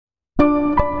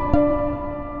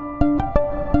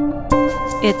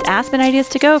It's Aspen Ideas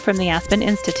to Go from the Aspen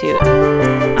Institute.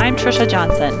 I'm Trisha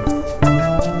Johnson.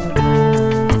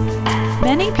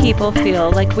 Many people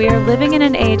feel like we are living in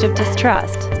an age of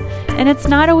distrust, and it's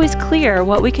not always clear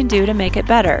what we can do to make it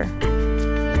better.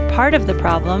 Part of the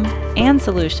problem and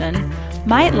solution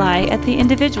might lie at the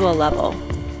individual level.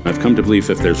 I've come to believe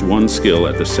if there's one skill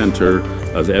at the center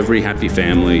of every happy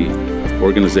family,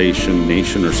 organization,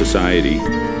 nation, or society,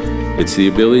 it's the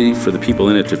ability for the people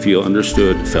in it to feel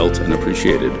understood, felt, and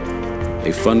appreciated.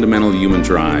 A fundamental human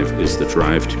drive is the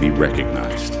drive to be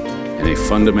recognized, and a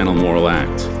fundamental moral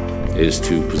act is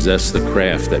to possess the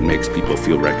craft that makes people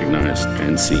feel recognized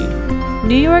and seen.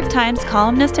 New York Times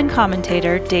columnist and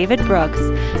commentator David Brooks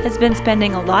has been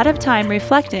spending a lot of time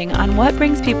reflecting on what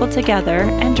brings people together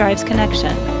and drives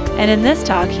connection. And in this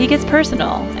talk, he gets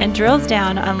personal and drills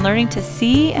down on learning to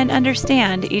see and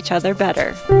understand each other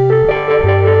better.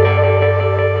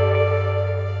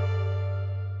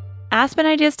 Aspen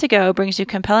Ideas to Go brings you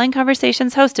compelling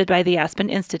conversations hosted by the Aspen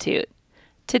Institute.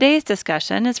 Today's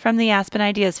discussion is from the Aspen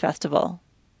Ideas Festival.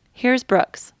 Here's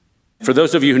Brooks. For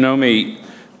those of you who know me,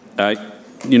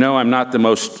 you know I'm not the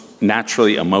most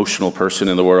naturally emotional person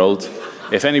in the world.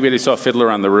 If anybody saw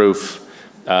Fiddler on the Roof,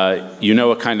 you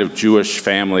know a kind of Jewish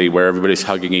family where everybody's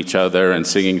hugging each other and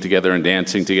singing together and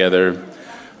dancing together.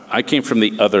 I came from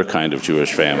the other kind of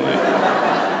Jewish family.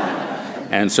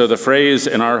 And so the phrase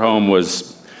in our home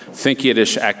was, think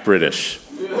Yiddish, act British.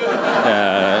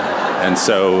 And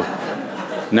so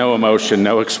no emotion,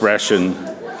 no expression.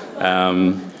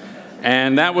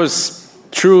 And that was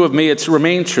true of me. It's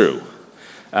remained true.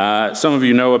 Some of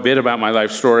you know a bit about my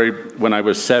life story. When I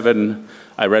was 7,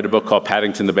 I read a book called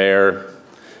Paddington the Bear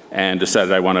and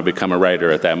decided I want to become a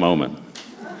writer at that moment.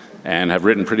 And have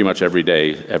written pretty much every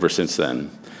day ever since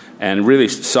then. And really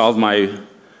solved my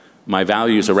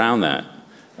values around that.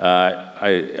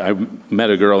 I met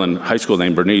a girl in high school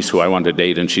named Bernice who I wanted to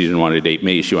date, and she didn't want to date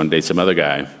me. She wanted to date some other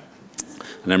guy.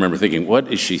 And I remember thinking,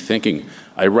 what is she thinking?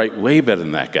 I write way better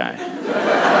than that guy.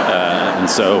 And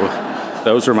so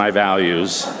those are my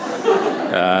values.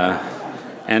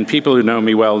 And people who know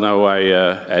me well know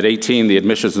at 18, the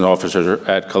admissions officer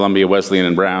at Columbia, Wesleyan,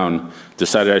 and Brown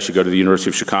decided I should go to the University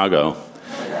of Chicago.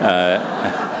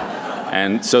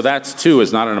 And so that, too,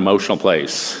 is not an emotional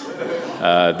place.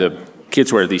 The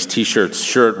kids wear these T-shirts,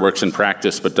 sure, it works in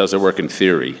practice, but does it work in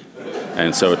theory?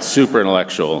 And so it's super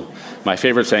intellectual. My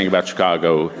favorite saying about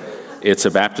Chicago, it's a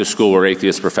Baptist school where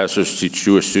atheist professors teach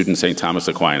Jewish students St. Thomas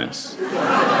Aquinas.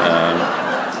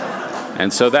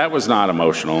 And so that was not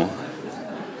emotional.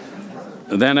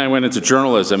 Then I went into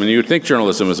journalism, and you would think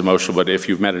journalism was emotional, but if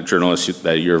you've met a journalist,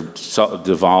 that you're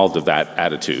devolved of that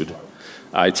attitude.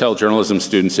 I tell journalism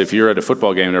students, if you're at a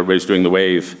football game and everybody's doing the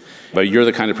wave, but you're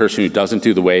the kind of person who doesn't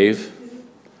do the wave,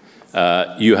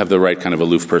 you have the right kind of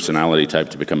aloof personality type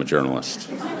to become a journalist.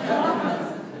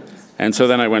 And so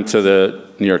then I went to the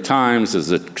New York Times as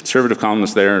a conservative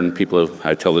columnist there, and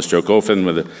I tell this joke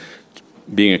often,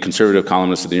 being a conservative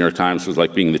columnist at the New York Times was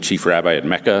like being the chief rabbi at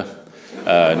Mecca.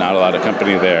 Not a lot of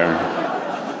company there.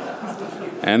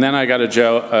 And then I got a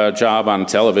job on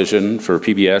television for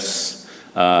PBS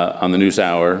on the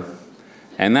NewsHour.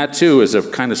 And that, too, is a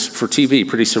kind of, for TV,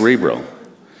 pretty cerebral.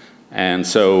 And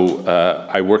so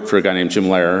I worked for a guy named Jim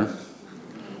Lehrer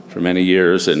for many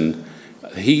years, and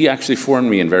he actually formed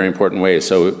me in very important ways.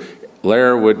 So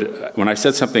Lehrer would, when I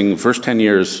said something, first 10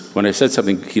 years, when I said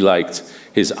something he liked,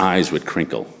 his eyes would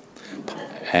crinkle.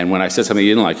 And when I said something he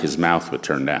didn't like, his mouth would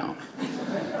turn down.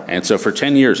 And so for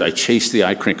 10 years, I chased the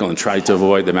eye crinkle and tried to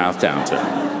avoid the mouth downturn.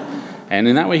 And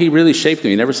in that way, he really shaped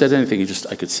me. He never said anything.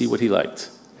 I could see what he liked.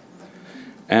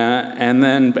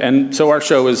 And so our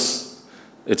show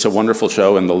it's a wonderful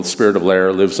show, and the spirit of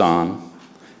Lehrer lives on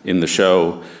in the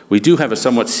show. We do have a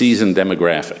somewhat seasoned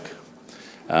demographic.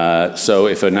 So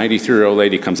if a 93-year-old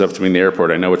lady comes up to me in the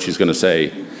airport, I know what she's going to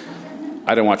say.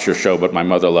 I don't watch your show, but my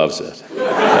mother loves it.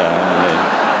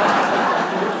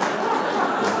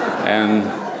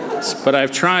 But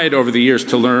I've tried over the years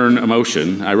to learn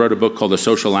emotion. I wrote a book called The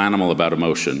Social Animal about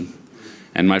emotion.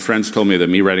 And my friends told me that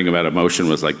me writing about emotion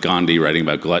was like Gandhi writing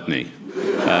about gluttony.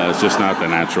 It's just not the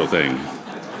natural thing.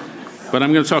 But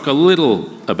I'm going to talk a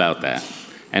little about that,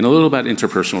 and a little about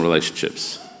interpersonal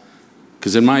relationships.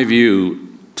 Because in my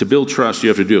view, to build trust, you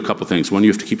have to do a couple things. One, you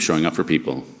have to keep showing up for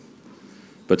people.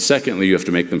 But secondly, you have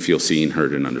to make them feel seen,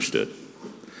 heard, and understood.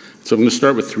 So I'm going to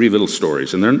start with 3 little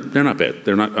stories, and they're not bad.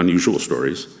 They're not unusual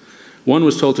stories. One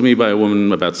was told to me by a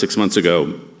woman about 6 months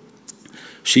ago.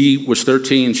 She was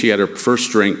 13. She had her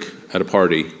first drink at a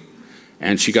party,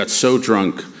 and she got so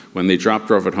drunk when they dropped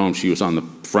her off at home, she was on the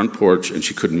front porch and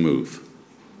she couldn't move.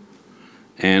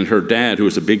 And her dad, who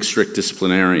was a big, strict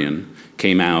disciplinarian,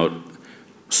 came out,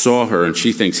 saw her, and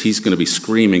she thinks he's going to be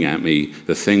screaming at me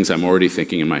the things I'm already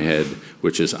thinking in my head,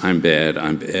 which is, I'm bad,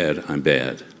 I'm bad, I'm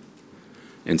bad.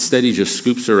 Instead, he just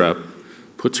scoops her up,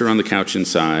 puts her on the couch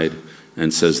inside,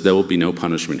 and says, there will be no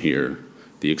punishment here.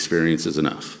 The experience is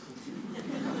enough.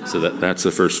 So that's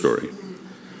the first story.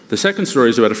 The second story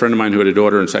is about a friend of mine who had a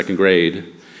daughter in second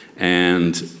grade,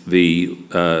 and the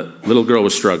little girl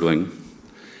was struggling,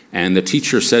 and the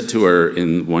teacher said to her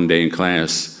one day in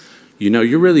class, you know,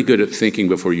 you're really good at thinking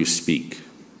before you speak.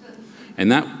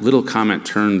 And that little comment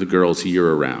turned the girl's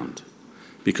year around,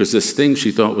 because this thing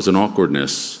she thought was an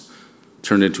awkwardness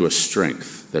turned into a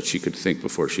strength that she could think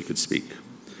before she could speak.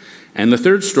 And the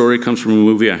third story comes from a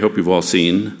movie I hope you've all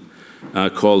seen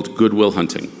called Good Will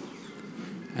Hunting.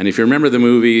 And if you remember the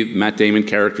movie, Matt Damon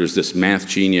character is this math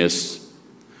genius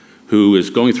who is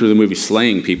going through the movie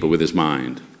slaying people with his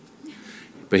mind.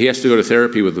 But he has to go to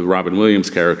therapy with the Robin Williams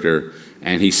character,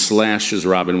 and he slashes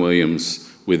Robin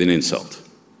Williams with an insult.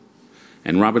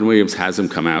 And Robin Williams has him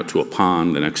come out to a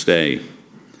pond the next day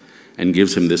and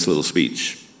gives him this little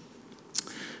speech.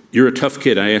 You're a tough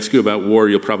kid. I ask you about war,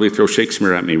 you'll probably throw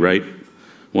Shakespeare at me, right?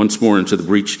 Once more into the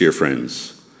breach, dear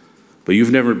friends. But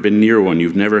you've never been near one.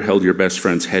 You've never held your best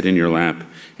friend's head in your lap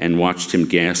and watched him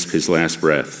gasp his last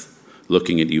breath,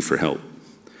 looking at you for help.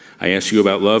 I ask you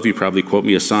about love, you probably quote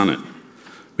me a sonnet.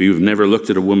 But you've never looked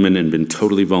at a woman and been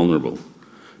totally vulnerable,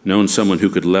 known someone who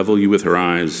could level you with her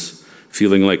eyes,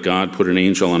 feeling like God put an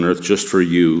angel on earth just for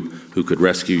you, who could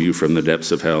rescue you from the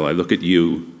depths of hell. I look at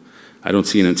you. I don't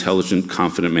see an intelligent,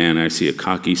 confident man. I see a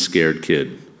cocky, scared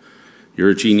kid.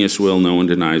 You're a genius, Will. No one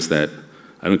denies that.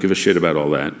 I don't give a shit about all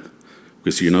that.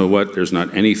 Because you know what? There's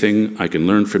not anything I can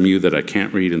learn from you that I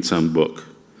can't read in some book.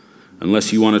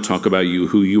 Unless you want to talk about you,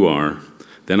 who you are,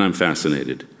 then I'm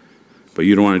fascinated. But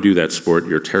you don't want to do that, sport.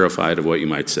 You're terrified of what you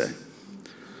might say.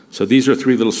 So these are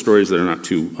three little stories that are not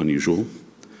too unusual.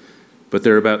 But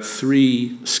they're about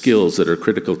three skills that are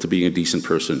critical to being a decent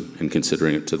person and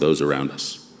considering it to those around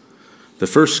us. The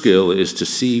first skill is to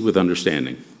see with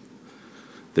understanding.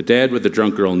 The dad with the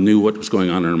drunk girl knew what was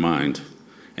going on in her mind,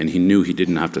 and he knew he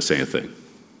didn't have to say a thing.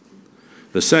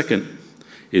 The second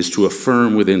is to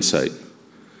affirm with insight,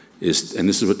 and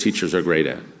this is what teachers are great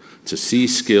at, to see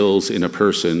skills in a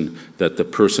person that the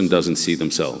person doesn't see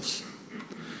themselves.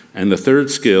 And the third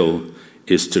skill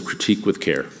is to critique with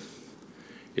care,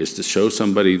 is to show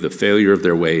somebody the failure of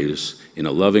their ways in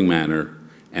a loving manner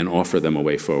and offer them a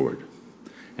way forward.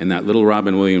 And that little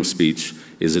Robin Williams speech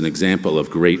is an example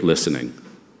of great listening.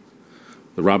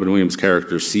 The Robin Williams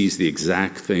character sees the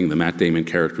exact thing the Matt Damon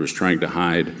character is trying to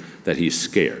hide, that he's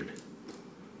scared.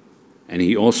 And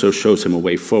he also shows him a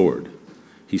way forward.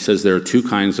 He says there are two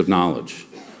kinds of knowledge.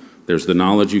 There's the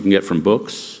knowledge you can get from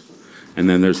books, and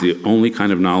then there's the only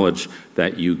kind of knowledge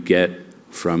that you get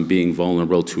from being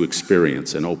vulnerable to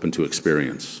experience and open to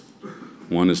experience.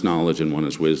 One is knowledge and one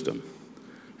is wisdom.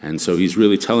 And so he's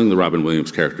really telling the Robin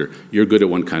Williams character, you're good at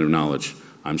one kind of knowledge,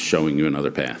 I'm showing you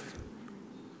another path.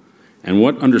 And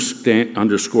what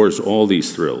underscores all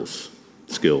these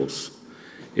skills,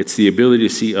 it's the ability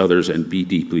to see others and be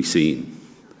deeply seen.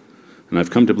 And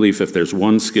I've come to believe if there's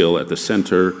one skill at the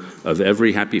center of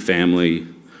every happy family,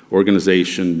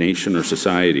 organization, nation, or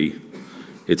society,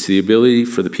 it's the ability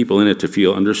for the people in it to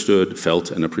feel understood,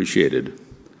 felt, and appreciated.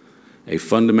 A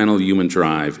fundamental human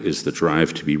drive is the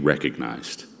drive to be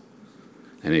recognized.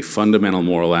 And a fundamental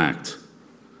moral act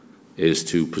is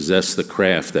to possess the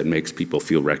craft that makes people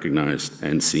feel recognized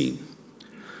and seen.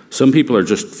 Some people are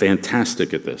just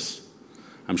fantastic at this.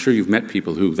 I'm sure you've met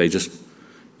people who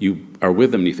you are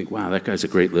with them and you think, wow, that guy's a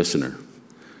great listener.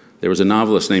 There was a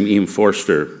novelist named E.M.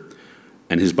 Forster,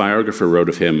 and his biographer wrote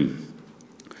of him,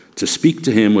 to speak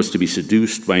to him was to be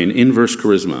seduced by an inverse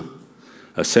charisma,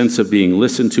 a sense of being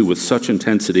listened to with such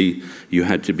intensity you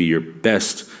had to be your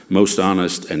best, most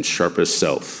honest, and sharpest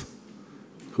self.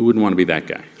 Who wouldn't want to be that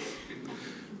guy?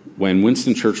 When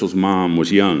Winston Churchill's mom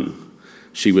was young,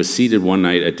 she was seated one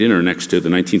night at dinner next to the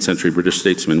 19th century British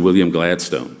statesman William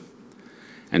Gladstone.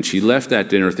 And she left that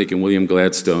dinner thinking William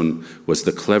Gladstone was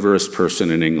the cleverest person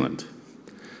in England.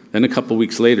 Then a couple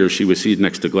weeks later, she was seated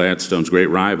next to Gladstone's great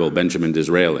rival, Benjamin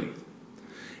Disraeli.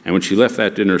 And when she left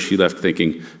that dinner, she left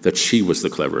thinking that she was the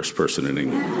cleverest person in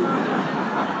England.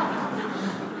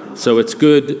 So it's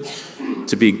good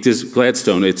to be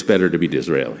Gladstone, it's better to be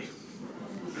Disraeli.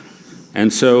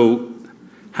 And so,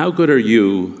 how good are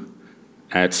you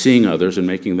at seeing others and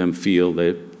making them feel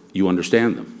that you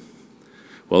understand them?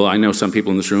 Well, I know some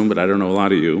people in this room, but I don't know a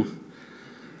lot of you.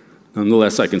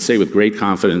 Nonetheless, I can say with great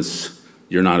confidence,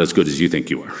 you're not as good as you think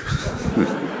you are.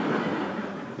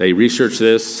 They researched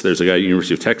this. There's a guy at the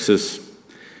University of Texas,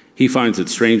 He finds that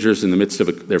strangers in the midst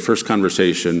of their first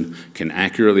conversation can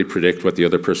accurately predict what the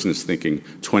other person is thinking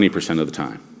 20% of the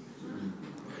time.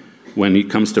 When it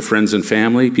comes to friends and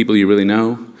family, people you really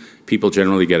know, people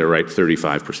generally get it right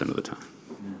 35% of the time.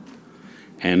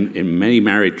 And in many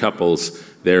married couples,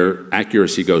 their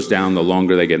accuracy goes down the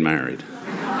longer they get married.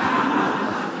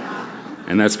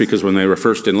 And that's because when they were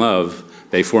first in love,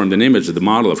 they formed an image of the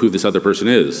model of who this other person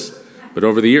is. But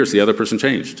over the years, the other person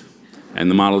changed, and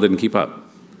the model didn't keep up.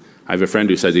 I have a friend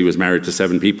who said he was married to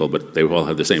 7 people, but they all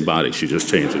had the same body. She just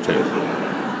changed and changed.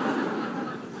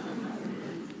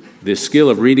 This skill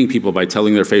of reading people by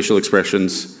telling their facial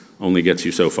expressions only gets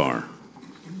you so far.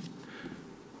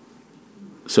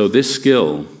 So this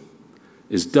skill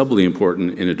is doubly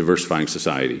important in a diversifying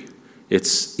society.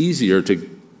 It's easier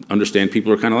to understand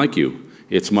people who are kind of like you.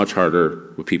 It's much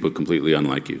harder with people completely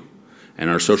unlike you. And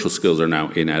our social skills are now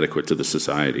inadequate to the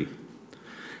society.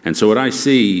 And so what I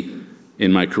see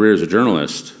in my career as a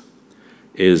journalist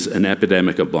is an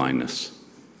epidemic of blindness.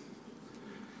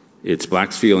 It's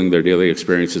blacks feeling their daily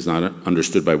experience is not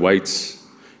understood by whites.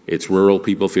 It's rural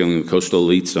people feeling the coastal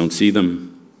elites don't see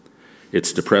them.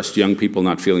 It's depressed young people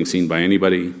not feeling seen by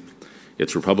anybody.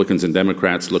 It's Republicans and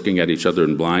Democrats looking at each other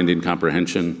in blind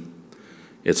incomprehension.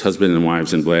 It's husbands and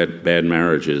wives in bad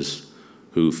marriages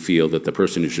who feel that the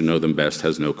person who should know them best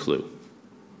has no clue.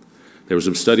 There was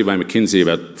a study by McKinsey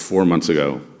about 4 months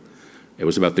ago. It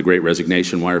was about the Great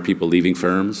Resignation. Why are people leaving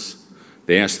firms?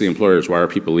 They asked the employers, why are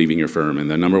people leaving your firm? And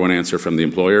the number one answer from the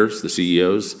employers, the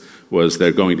CEOs, was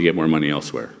they're going to get more money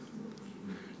elsewhere.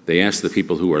 They asked the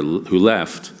people who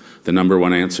left, the number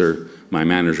one answer, my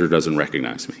manager doesn't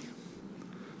recognize me.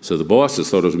 So the bosses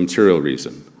thought it was a material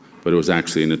reason, but it was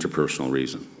actually an interpersonal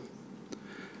reason.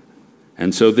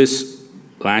 And so this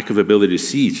lack of ability to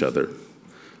see each other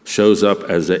shows up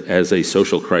as a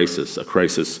social crisis, a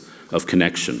crisis of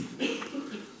connection.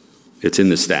 It's in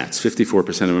the stats.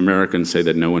 54% of Americans say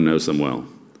that no one knows them well.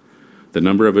 The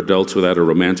number of adults without a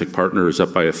romantic partner is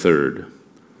up by a third.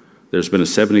 There's been a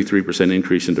 73%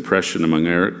 increase in depression among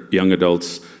young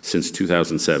adults since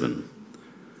 2007.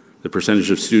 The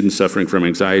percentage of students suffering from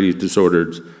anxiety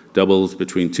disorders doubled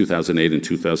between 2008 and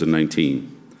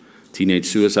 2019. Teenage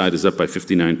suicide is up by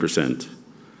 59%.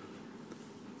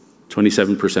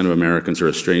 27% of Americans are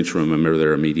estranged from a member of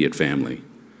their immediate family.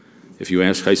 If you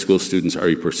ask high school students, are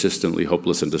you persistently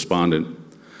hopeless and despondent?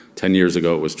 10 years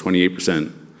ago, it was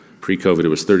 28%. Pre-COVID, it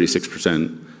was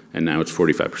 36%, and now it's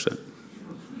 45%.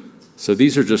 So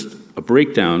these are just a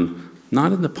breakdown,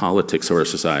 not in the politics of our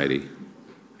society.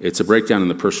 It's a breakdown in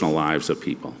the personal lives of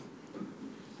people.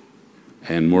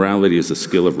 And morality is the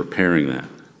skill of repairing that.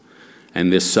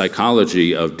 And this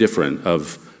psychology of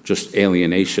just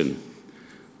alienation,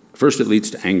 first it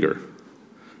leads to anger.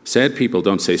 Sad people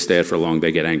don't stay sad for long,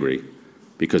 they get angry,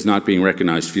 because not being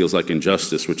recognized feels like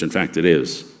injustice, which in fact it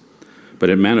is.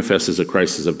 But it manifests as a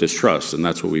crisis of distrust, and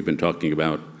that's what we've been talking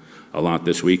about a lot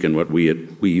this week and what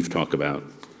we've talked about.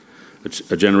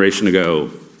 A generation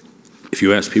ago, if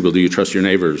you asked people, do you trust your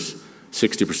neighbors?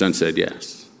 60% said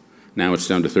yes. Now it's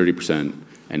down to 30%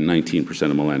 and 19%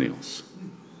 of millennials.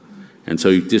 And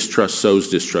so distrust sows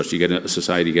distrust. A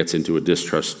society gets into a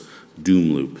distrust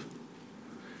doom loop.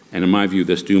 And in my view,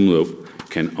 this doom loop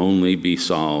can only be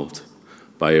solved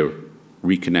by a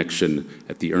reconnection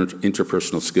at the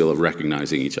interpersonal skill of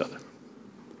recognizing each other.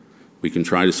 We can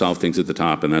try to solve things at the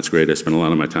top, and that's great. I spend a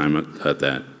lot of my time at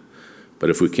that. But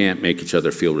if we can't make each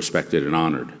other feel respected and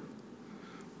honored,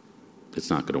 it's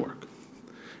not going to work.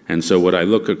 And so when I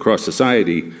look across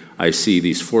society, I see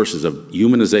these forces of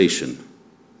humanization,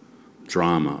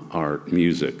 drama, art,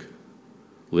 music,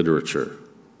 literature,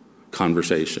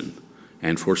 conversation,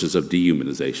 and forces of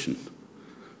dehumanization,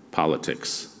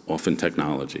 politics, often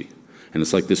technology. And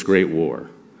it's like this great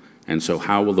war. And so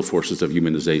how will the forces of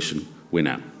humanization win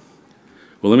out?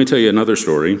 Well, let me tell you another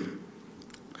story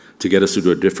to get us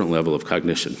to a different level of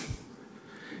cognition.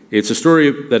 It's a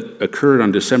story that occurred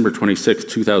on December 26,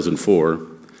 2004,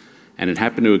 and it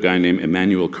happened to a guy named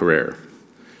Emmanuel Carrere.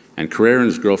 And Carrere and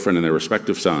his girlfriend and their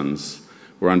respective sons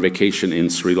were on vacation in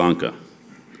Sri Lanka.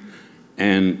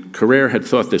 And Carrere had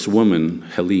thought this woman,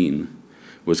 Helene,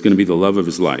 was going to be the love of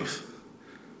his life.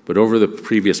 But over the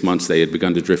previous months, they had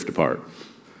begun to drift apart.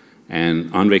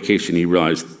 And on vacation, he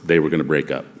realized they were going to break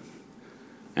up.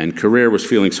 And Carrere was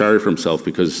feeling sorry for himself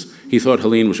because he thought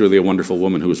Helene was really a wonderful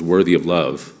woman who was worthy of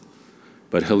love.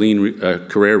 But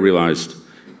Carrere realized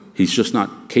he's just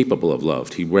not capable of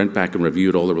love. He went back and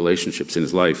reviewed all the relationships in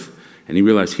his life, and he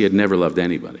realized he had never loved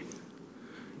anybody.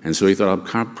 And so he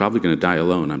thought, I'm probably going to die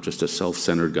alone. I'm just a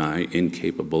self-centered guy,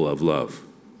 incapable of love.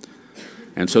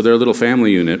 And so their little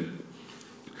family unit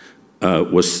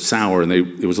was sour, and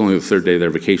it was only the third day of their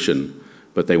vacation,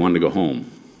 but they wanted to go home.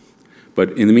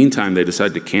 But in the meantime, they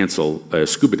decided to cancel a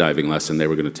scuba diving lesson they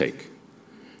were going to take.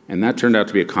 And that turned out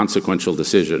to be a consequential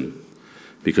decision,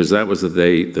 because that was the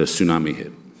day the tsunami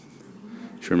hit.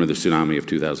 You remember the tsunami of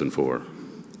 2004.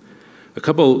 A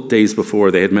couple days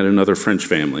before, they had met another French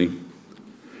family,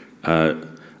 a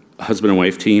husband and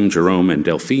wife team, Jerome and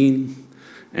Delphine,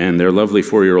 and their lovely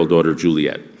 4-year-old daughter,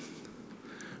 Juliette.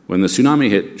 When the tsunami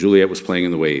hit, Juliette was playing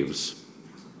in the waves.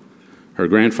 Her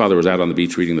grandfather was out on the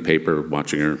beach reading the paper,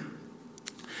 watching her.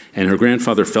 And her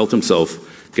grandfather felt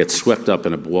himself get swept up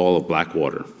in a wall of black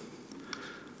water.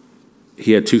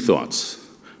 He had two thoughts.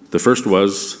 The first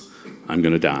was, I'm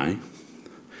going to die.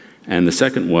 And the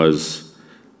second was,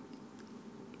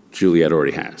 Juliette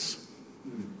already has.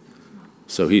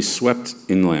 So he's swept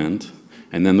inland,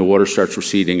 and then the water starts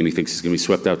receding, and he thinks he's going to be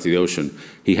swept out to the ocean.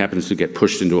 He happens to get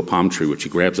pushed into a palm tree, which he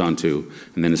grabs onto,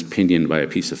 and then is pinioned by a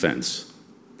piece of fence.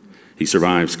 He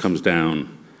survives, comes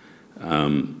down,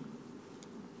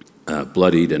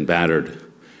 bloodied and battered,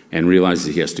 and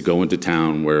realizes he has to go into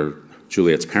town where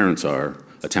Juliette's parents are,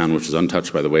 a town which is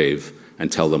untouched by the wave,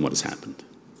 and tell them what has happened.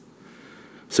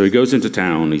 So he goes into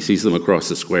town, he sees them across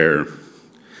the square,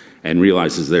 and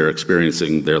realizes they're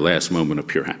experiencing their last moment of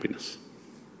pure happiness.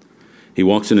 He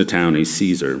walks into town, he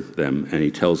sees them, and he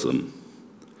tells them.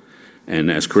 And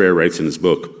as Carrère writes in his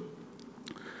book,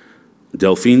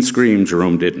 Delphine screamed,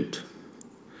 Jerome didn't.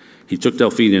 He took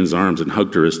Delphine in his arms and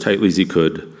hugged her as tightly as he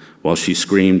could while she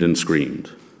screamed and screamed.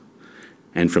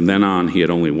 And from then on, he had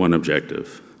only one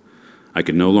objective. I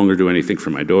could no longer do anything for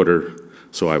my daughter,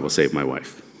 so I will save my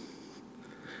wife.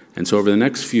 And so over the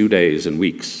next few days and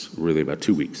weeks, really about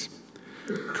 2 weeks,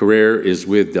 Carrère is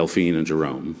with Delphine and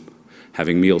Jerome,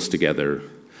 having meals together,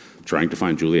 trying to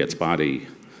find Juliette's body,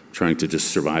 trying to just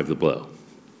survive the blow.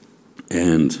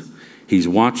 And he's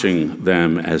watching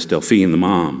them as Delphine, the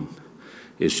mom,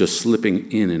 is just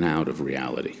slipping in and out of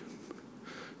reality.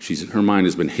 Her mind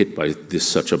has been hit by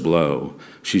such a blow.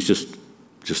 She's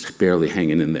just barely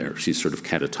hanging in there. She's sort of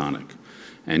catatonic.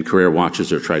 And Carrère watches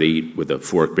her try to eat with a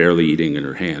fork, barely eating, in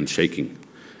her hand, shaking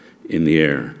in the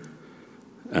air.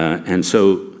 And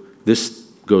so this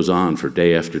goes on for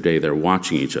day after day. They're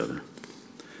watching each other.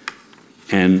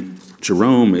 And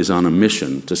Jerome is on a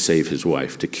mission to save his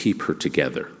wife, to keep her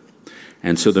together.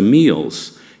 And so the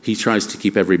meals, he tries to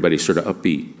keep everybody sort of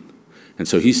upbeat. And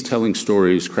so he's telling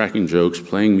stories, cracking jokes,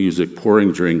 playing music,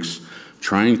 pouring drinks,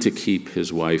 trying to keep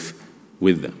his wife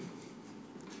with them.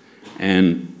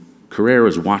 And Carrère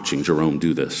is watching Jerome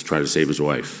do this, try to save his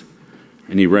wife.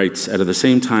 And he writes, at the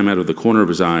same time, out of the corner of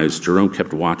his eyes, Jerome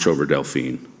kept watch over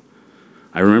Delphine.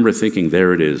 I remember thinking,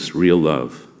 there it is, real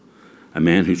love. A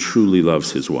man who truly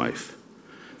loves his wife.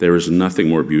 There is nothing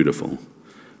more beautiful.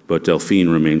 But Delphine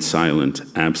remained silent,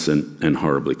 absent, and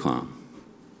horribly calm.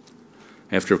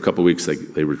 After a couple weeks,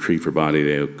 they retrieve her body,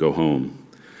 they go home.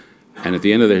 And at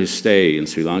the end of his stay in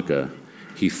Sri Lanka,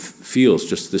 he feels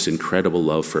just this incredible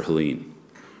love for Helene,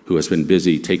 who has been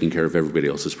busy taking care of everybody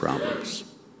else's problems.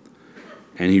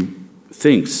 And he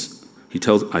thinks, he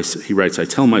writes, I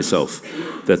tell myself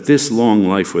that this long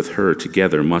life with her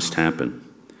together must happen.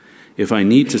 If I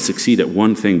need to succeed at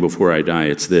one thing before I die,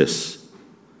 it's this.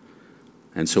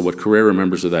 And so what Carrère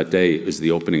remembers of that day is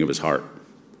the opening of his heart.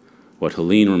 What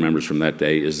Helene remembers from that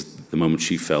day is the moment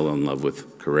she fell in love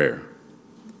with Carrère.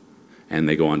 And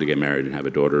they go on to get married and have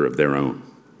a daughter of their own.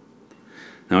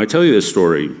 Now, I tell you this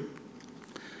story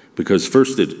because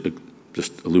first it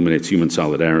just illuminates human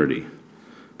solidarity,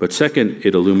 but second,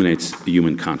 it illuminates the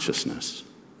human consciousness.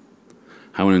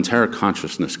 How an entire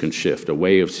consciousness can shift, a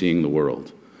way of seeing the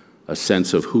world, a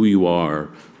sense of who you are,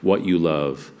 what you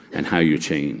love, and how you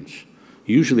change.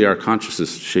 Usually our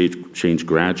consciousness change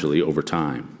gradually over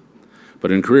time.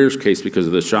 But in Carrère's case, because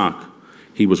of the shock,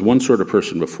 he was one sort of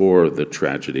person before the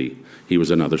tragedy, he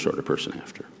was another sort of person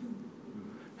after.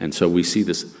 And so we see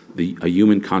a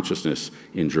human consciousness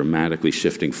in dramatically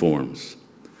shifting forms.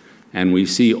 And we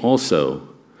see also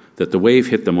that the wave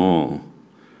hit them all,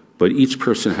 but each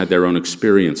person had their own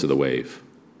experience of the wave.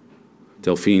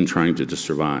 Delphine trying to just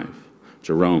survive,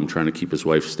 Jerome trying to keep his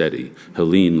wife steady,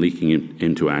 Helene leaking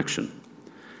into action.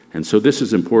 And so this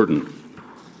is important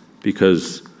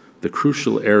because the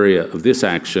crucial area of this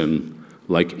action,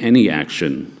 like any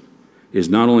action, is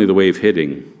not only the wave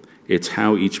hitting, it's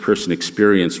how each person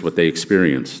experienced what they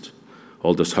experienced.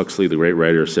 Aldous Huxley, the great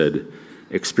writer, said,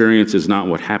 experience is not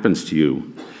what happens to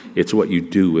you, it's what you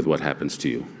do with what happens to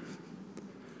you.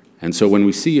 And so when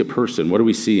we see a person, what are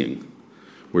we seeing?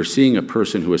 We're seeing a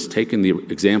person who has taken the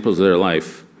examples of their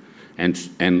life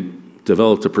and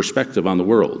developed a perspective on the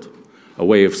world, a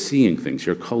way of seeing things,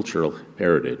 your cultural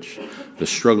heritage, the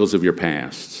struggles of your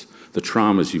past, the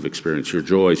traumas you've experienced, your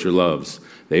joys, your loves.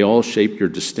 They all shape your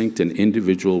distinct and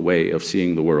individual way of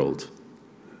seeing the world.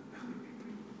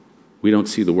 We don't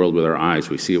see the world with our eyes,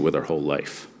 we see it with our whole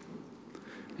life.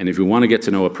 And if you want to get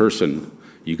to know a person,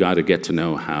 you got to get to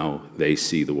know how they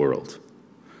see the world.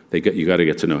 You got to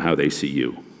get to know how they see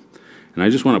you. And I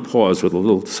just want to pause with a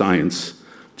little science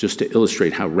just to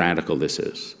illustrate how radical this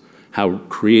is, how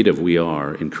creative we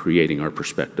are in creating our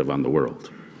perspective on the world.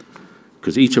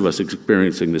 Because each of us is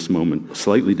experiencing this moment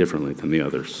slightly differently than the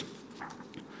others.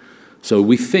 So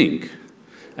we think,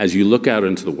 as you look out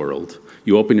into the world,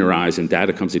 you open your eyes and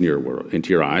data comes into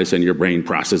your eyes and your brain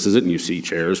processes it and you see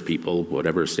chairs, people,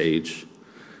 whatever stage.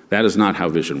 That is not how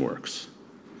vision works.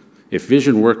 If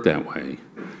vision worked that way,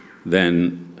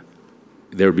 then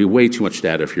there would be way too much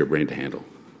data for your brain to handle.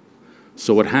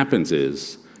 So what happens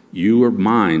is your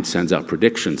mind sends out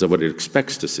predictions of what it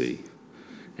expects to see,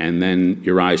 and then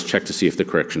your eyes check to see if the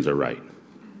corrections are right.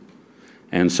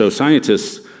 And so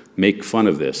scientists make fun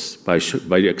of this by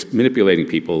manipulating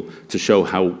people to show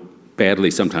how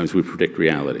badly sometimes we predict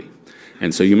reality.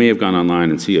 And so you may have gone online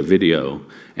and see a video,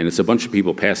 and it's a bunch of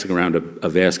people passing around a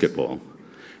basketball,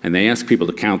 and they ask people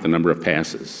to count the number of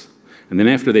passes. And then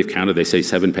after they've counted, they say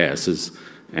 7 passes,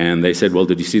 and they said, well,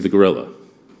 did you see the gorilla?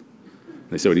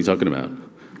 They said, what are you talking about?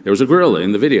 There was a gorilla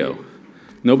in the video.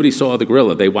 Nobody saw the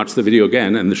gorilla. They watched the video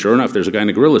again, and sure enough, there's a guy in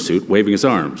a gorilla suit waving his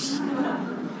arms.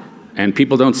 And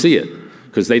people don't see it,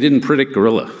 because they didn't predict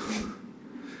gorilla.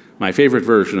 My favorite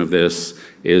version of this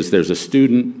is there's a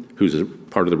student who's a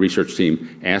part of the research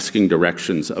team asking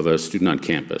directions of a student on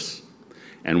campus.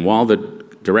 And while the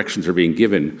directions are being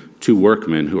given, 2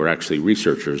 workmen who are actually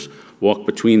researchers walk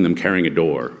between them carrying a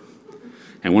door.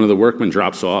 And one of the workmen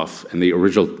drops off, and the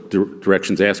original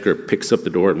directions asker picks up the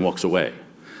door and walks away.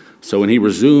 So when he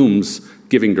resumes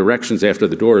giving directions after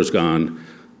the door is gone,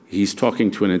 he's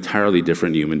talking to an entirely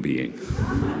different human being.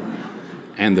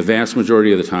 And the vast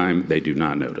majority of the time, they do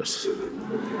not notice,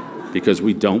 because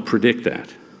we don't predict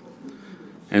that.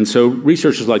 And so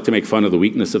researchers like to make fun of the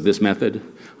weakness of this method.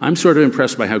 I'm sort of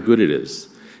impressed by how good it is.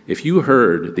 If you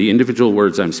heard the individual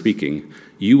words I'm speaking,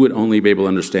 you would only be able to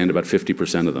understand about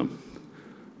 50% of them.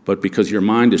 But because your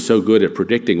mind is so good at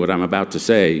predicting what I'm about to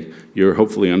say, you're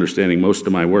hopefully understanding most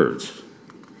of my words.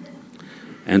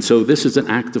 And so this is an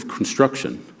act of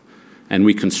construction. And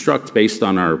we construct based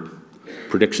on our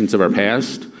predictions of our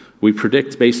past. We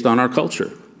predict based on our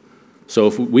culture. So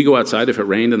if we go outside, if it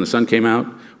rained and the sun came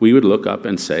out, we would look up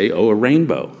and say, oh, a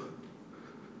rainbow.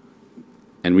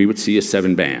 And we would see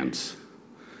 7 bands.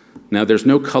 Now, there's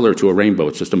no color to a rainbow.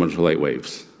 It's just a bunch of light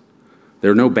waves. There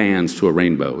are no bands to a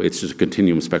rainbow. It's just a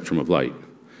continuum spectrum of light.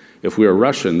 If we are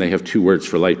Russian, they have 2 words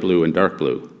for light blue and dark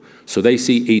blue. So they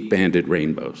see 8-banded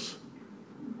rainbows.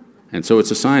 And so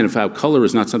it's a sign of how color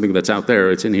is not something that's out there,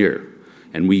 it's in here.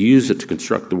 And we use it to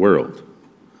construct the world.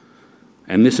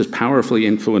 And this is powerfully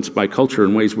influenced by culture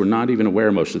in ways we're not even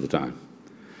aware most of the time.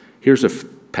 Here's a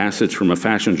passage from a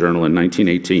fashion journal in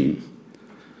 1918.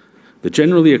 The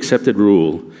generally accepted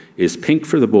rule is pink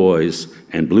for the boys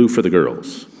and blue for the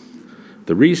girls.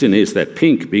 The reason is that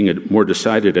pink, being a more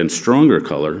decided and stronger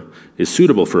color, is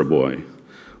suitable for a boy,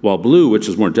 while blue, which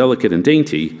is more delicate and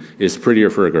dainty, is prettier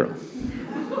for a girl.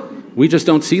 We just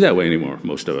don't see that way anymore,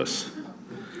 most of us.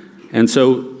 And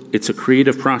so it's a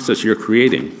creative process you're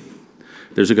creating.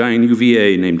 There's a guy in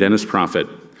UVA named Dennis Proffitt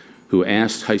who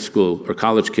asked high school or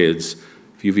college kids,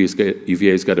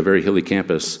 UVA's got a very hilly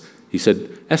campus, he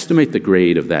said, estimate the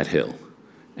grade of that hill.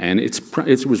 And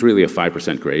it was really a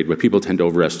 5% grade, but people tend to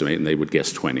overestimate and they would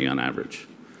guess 20 on average.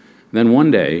 And then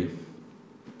one day,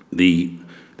 they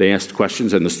asked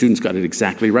questions and the students got it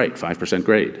exactly right, 5%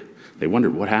 grade. They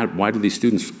wondered, why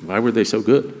were they so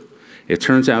good? It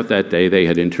turns out that day they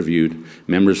had interviewed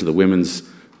members of the women's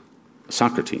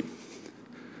soccer team.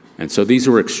 And so these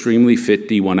were extremely fit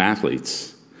D1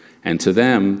 athletes. And to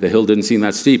them, the hill didn't seem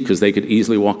that steep because they could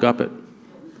easily walk up it.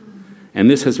 And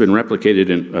this has been replicated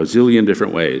in a zillion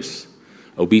different ways.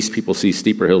 Obese people see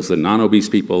steeper hills than non-obese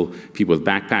people. People with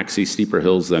backpacks see steeper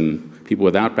hills than people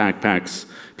without backpacks.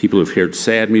 People who've heard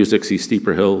sad music see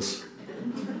steeper hills.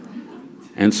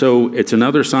 And so it's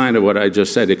another sign of what I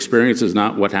just said. Experience is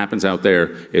not what happens out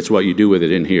there. It's what you do with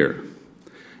it in here.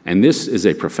 And this is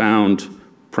a profound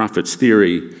Proffitt's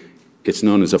theory. It's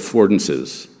known as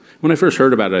affordances. When I first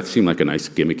heard about it seemed like a nice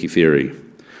gimmicky theory.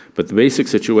 But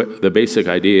the basic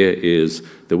idea is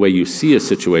the way you see a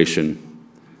situation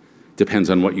depends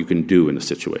on what you can do in a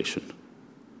situation.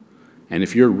 And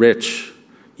if you're rich,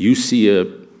 you see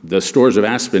the stores of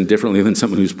Aspen differently than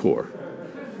someone who's poor.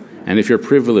 And if you're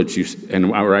privileged,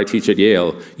 where I teach at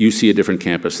Yale, you see a different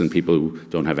campus than people who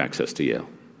don't have access to Yale.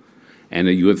 And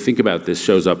you would think about this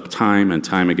shows up time and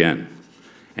time again.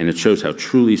 And it shows how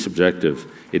truly subjective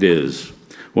it is.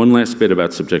 One last bit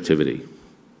about subjectivity.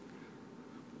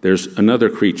 There's another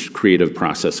creative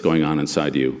process going on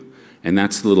inside you, and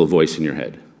that's the little voice in your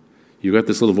head. You've got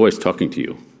this little voice talking to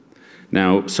you.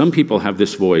 Now, some people have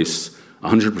this voice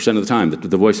 100% of the time.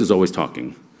 The voice is always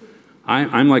talking.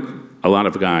 I'm like a lot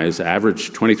of guys,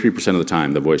 average 23% of the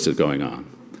time, the voice is going on.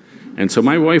 And so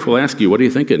my wife will ask you, what are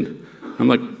you thinking? I'm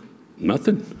like,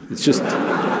 nothing. It's just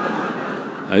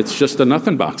a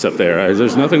nothing box up there.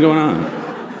 There's nothing going on.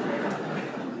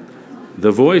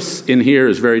 The voice in here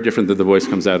is very different than the voice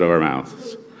comes out of our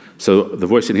mouths. So the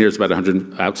voice in here is about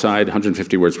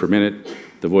 150 words per minute.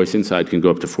 The voice inside can go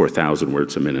up to 4,000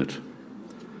 words a minute.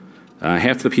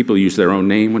 Half the people use their own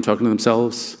name when talking to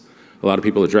themselves. A lot of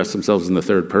people address themselves in the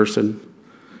third person.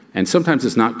 And sometimes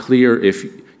it's not clear if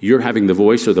you're having the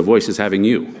voice or the voice is having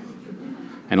you.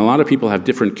 And a lot of people have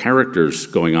different characters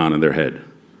going on in their head.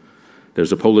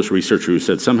 There's a Polish researcher who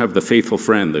said some have the faithful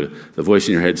friend, the voice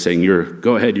in your head saying,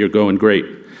 go ahead, you're going great.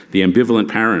 The ambivalent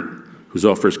parent who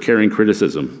offers caring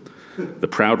criticism. The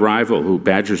proud rival who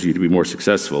badgers you to be more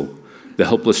successful. The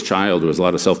helpless child who has a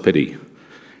lot of self-pity.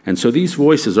 And so these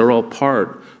voices are all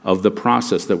part of the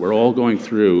process that we're all going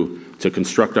through to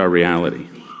construct our reality.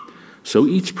 So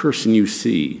each person you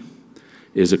see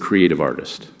is a creative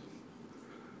artist.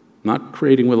 Not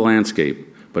creating with a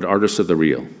landscape, but artists of the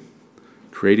real.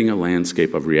 Creating a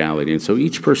landscape of reality. And so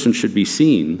each person should be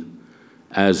seen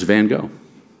as Van Gogh,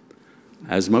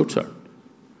 as Mozart.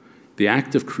 The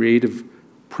act of creative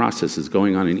processes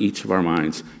going on in each of our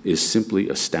minds is simply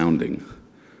astounding,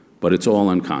 but it's all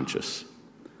unconscious.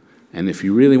 And if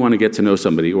you really want to get to know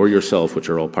somebody or yourself, which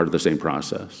are all part of the same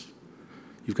process,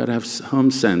 you've got to have some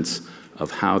sense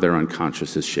of how their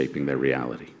unconscious is shaping their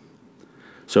reality.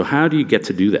 So how do you get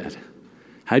to do that?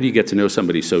 How do you get to know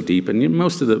somebody so deep? And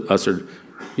most of us are,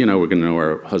 we're going to know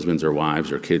our husbands or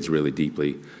wives or kids really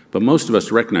deeply. But most of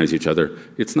us recognize each other.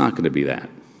 It's not going to be that.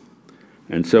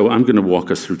 And so I'm going to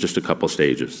walk us through just a couple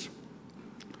stages.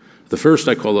 The first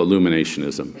I call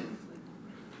illuminationism.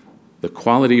 The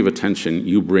quality of attention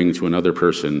you bring to another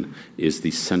person is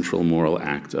the central moral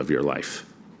act of your life.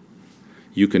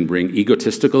 You can bring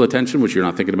egotistical attention, which you're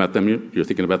not thinking about them, you're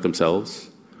thinking about themselves.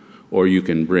 Or you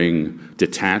can bring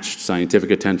detached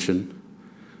scientific attention.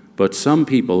 But some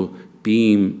people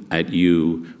beam at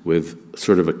you with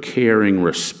sort of a caring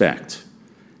respect.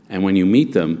 And when you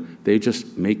meet them, they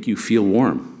just make you feel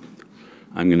warm.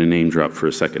 I'm going to name drop for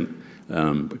a second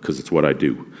because it's what I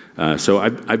do. So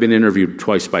I've been interviewed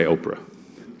twice by Oprah.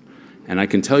 And I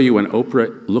can tell you when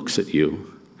Oprah looks at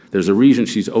you, there's a reason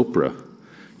she's Oprah.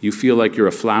 You feel like you're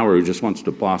a flower who just wants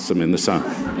to blossom in the sun.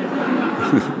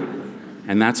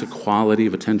 And that's a quality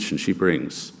of attention she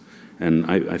brings. And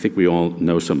I think we all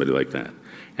know somebody like that.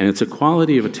 And it's a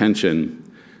quality of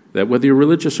attention that whether you're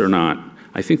religious or not,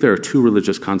 I think there are two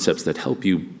religious concepts that help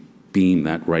you beam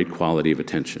that right quality of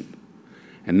attention.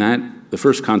 And the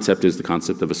first concept is the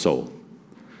concept of a soul.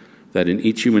 That in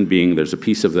each human being, there's a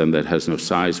piece of them that has no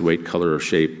size, weight, color, or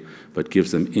shape, but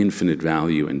gives them infinite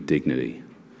value and dignity.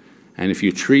 And if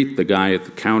you treat the guy at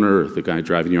the counter, the guy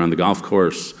driving you on the golf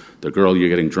course, the girl you're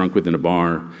getting drunk with in a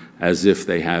bar, as if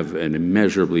they have an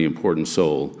immeasurably important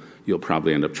soul, you'll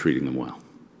probably end up treating them well.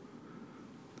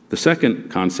 The second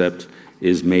concept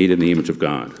is made in the image of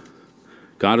God.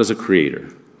 God is a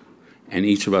creator, and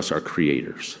each of us are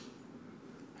creators.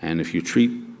 And if you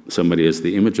treat somebody as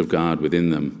the image of God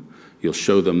within them, you'll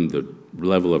show them the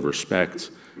level of respect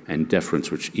and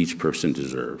deference which each person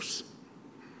deserves.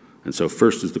 And so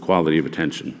first is the quality of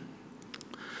attention.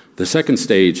 The second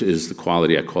stage is the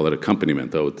quality, I call it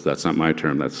accompaniment, though that's not my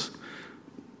term, that's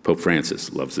Pope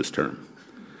Francis loves this term.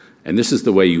 And this is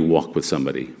the way you walk with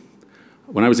somebody.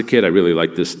 When I was a kid, I really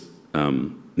liked this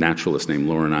naturalist named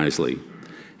Loren Eiseley.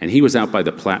 And he was out by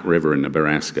the Platte River in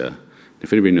Nebraska.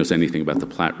 If anybody knows anything about the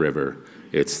Platte River,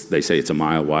 they say it's a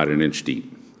mile wide and an inch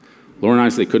deep. Loren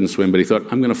Eiseley couldn't swim, but he thought,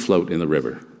 I'm going to float in the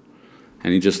river.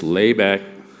 And he just lay back,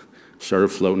 started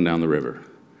floating down the river.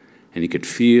 And he could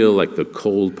feel like the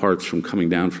cold parts from coming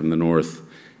down from the north.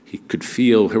 He could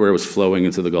feel where it was flowing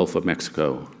into the Gulf of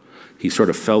Mexico. He sort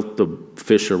of felt the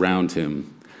fish around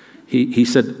him. He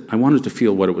said, I wanted to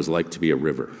feel what it was like to be a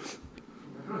river.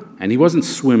 And he wasn't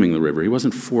swimming the river. He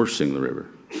wasn't forcing the river.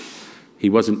 He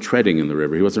wasn't treading in the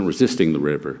river. He wasn't resisting the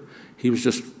river. He was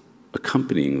just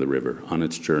accompanying the river on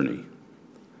its journey.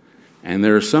 And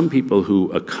there are some people who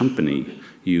accompany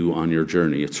you on your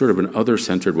journey. It's sort of an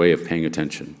other-centered way of paying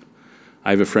attention. I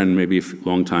have a friend, maybe a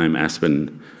long time,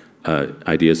 Aspen,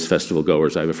 ideas festival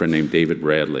goers. I have a friend named David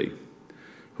Bradley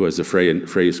who has a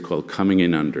phrase called coming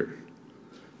in under.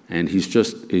 And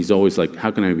he's always like,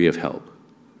 how can I be of help?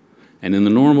 And in the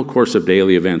normal course of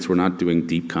daily events, we're not doing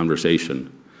deep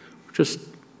conversation. We're just,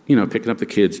 picking up the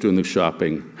kids, doing the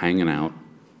shopping, hanging out.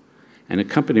 And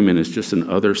accompaniment is just an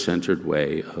other-centered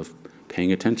way of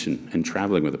paying attention and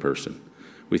traveling with a person.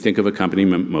 We think of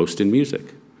accompaniment most in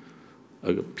music.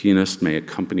 A pianist may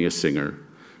accompany a singer,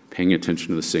 paying attention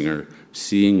to the singer,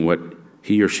 seeing what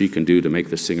he or she can do to make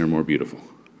the singer more beautiful.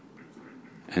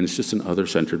 And it's just an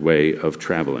other-centered way of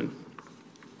traveling.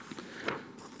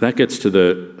 That gets to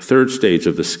the third stage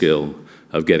of the skill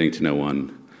of getting to know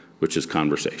one, which is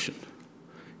conversation.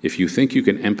 If you think you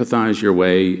can empathize your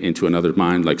way into another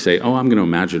mind, like say, I'm going to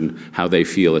imagine how they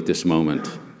feel at this moment,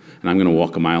 and I'm going to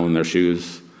walk a mile in their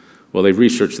shoes, well, they've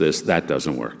researched this, that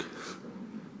doesn't work.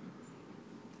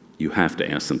 You have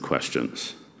to ask them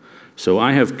questions. So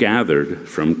I have gathered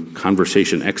from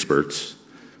conversation experts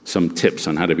some tips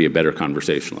on how to be a better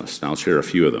conversationalist, and I'll share a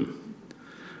few of them.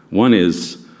 One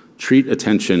is treat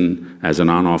attention as an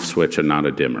on-off switch and not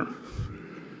a dimmer.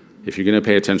 If you're going to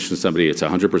pay attention to somebody, it's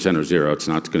 100% or 0. It's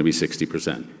not going to be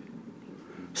 60%.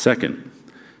 Second,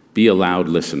 be a loud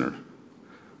listener.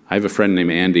 I have a friend named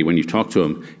Andy. When you talk to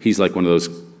him, he's like one of those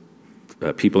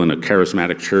people in a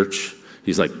charismatic church.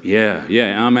 He's like, yeah,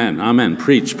 amen,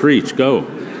 preach, go.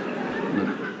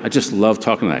 I just love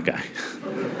talking to that guy.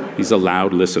 He's a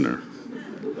loud listener.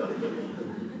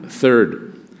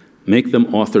 Third, make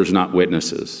them authors, not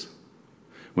witnesses.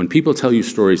 When people tell you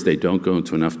stories, they don't go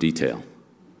into enough detail.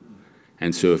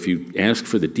 And so if you ask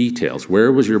for the details,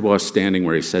 where was your boss standing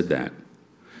where he said that?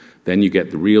 Then you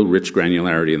get the real rich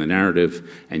granularity in the narrative,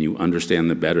 and you understand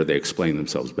them better, they explain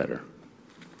themselves better.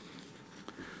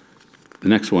 The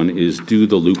next one is do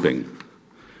the looping.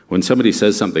 When somebody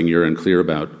says something you're unclear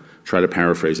about, try to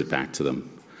paraphrase it back to them.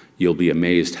 You'll be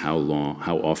amazed how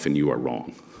often you are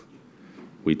wrong.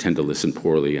 We tend to listen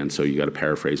poorly, and so you got to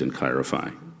paraphrase and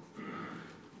clarify.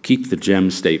 Keep the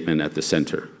gem statement at the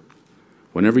center.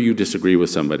 Whenever you disagree with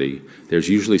somebody, there's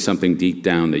usually something deep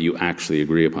down that you actually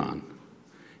agree upon.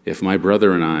 If my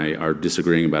brother and I are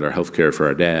disagreeing about our health care for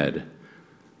our dad,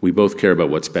 we both care about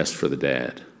what's best for the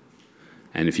dad.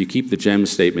 And if you keep the gem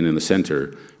statement in the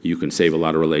center, you can save a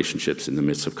lot of relationships in the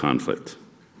midst of conflict.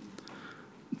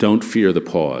 Don't fear the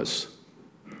pause.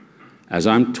 As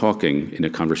I'm talking in a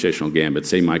conversational gambit,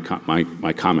 say my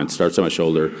comment starts on my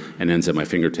shoulder and ends at my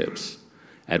fingertips.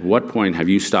 At what point have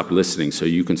you stopped listening so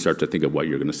you can start to think of what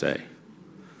you're going to say?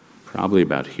 Probably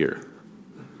about here.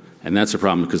 And that's a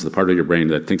problem because the part of your brain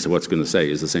that thinks of what's going to say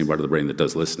is the same part of the brain that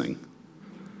does listening.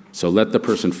 So let the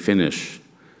person finish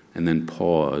and then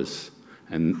pause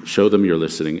and show them you're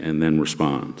listening and then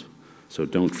respond. So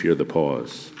don't fear the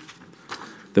pause.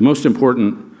 The most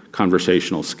important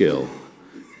conversational skill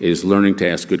is learning to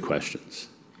ask good questions.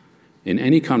 In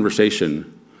any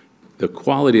conversation, the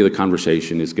quality of the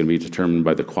conversation is going to be determined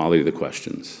by the quality of the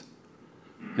questions.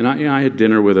 And I had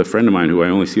dinner with a friend of mine who I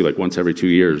only see like once every 2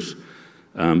 years,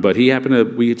 but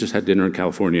we just had dinner in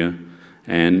California,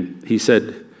 and he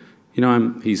said,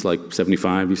 he's like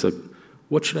 75, he's like,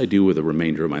 what should I do with the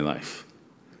remainder of my life?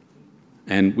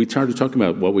 And we started talking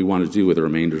about what we want to do with the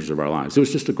remainders of our lives. It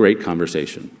was just a great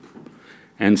conversation.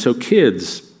 And so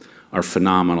kids are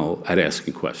phenomenal at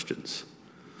asking questions.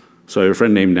 So I have a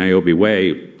friend named Niobe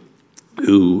Way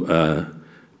who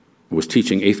was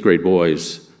teaching 8th grade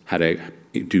boys how to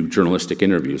do journalistic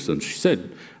interviews. And she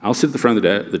said, I'll sit at the front of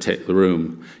the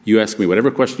room. You ask me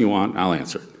whatever question you want, I'll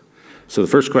answer it. So the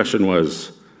first question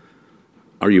was,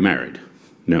 are you married?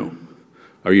 No.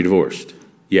 Are you divorced?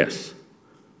 Yes.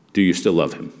 Do you still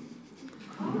love him?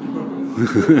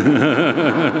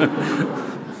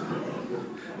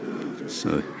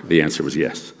 So the answer was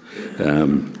yes.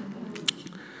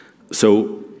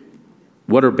 So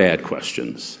what are bad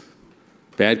questions?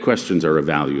 Bad questions are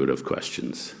evaluative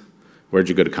questions. Where'd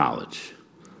you go to college?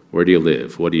 Where do you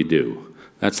live? What do you do?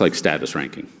 That's like status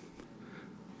ranking.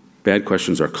 Bad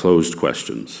questions are closed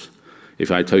questions. If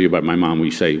I tell you about my mom,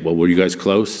 we say, well, were you guys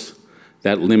close?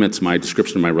 That limits my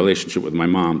description of my relationship with my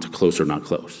mom to close or not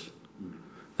close.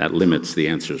 That limits the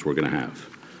answers we're going to have.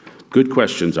 Good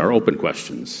questions are open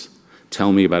questions.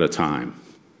 Tell me about a time.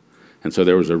 And so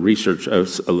there was a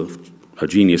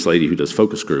genius lady who does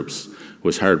focus groups,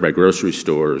 was hired by grocery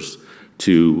stores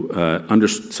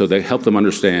so they help them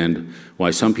understand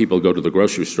why some people go to the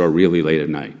grocery store really late at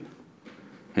night.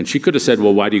 And she could have said,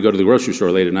 well, why do you go to the grocery store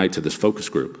late at night to this focus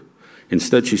group?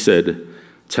 Instead, she said,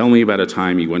 tell me about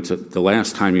the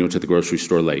last time you went to the grocery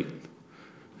store late.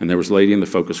 And there was a lady in the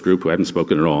focus group who hadn't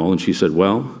spoken at all, and she said,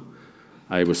 well,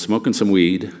 I was smoking some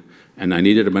weed, and I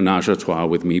needed a menage a trois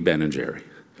with me, Ben, and Jerry.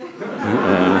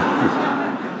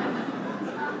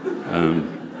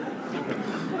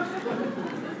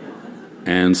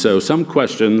 And so some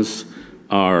questions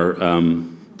are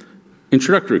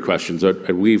introductory questions.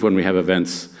 At Weave, when we have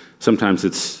events, sometimes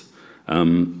it's,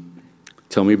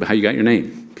 tell me about how you got your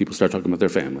name. People start talking about their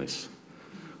families.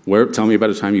 Tell me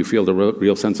about a time you feel the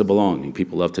real sense of belonging.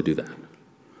 People love to do that.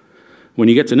 When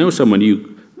you get to know someone,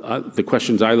 the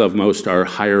questions I love most are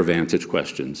higher vantage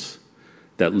questions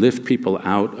that lift people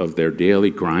out of their daily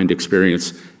grind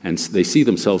experience, and they see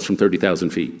themselves from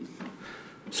 30,000 feet.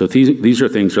 So these are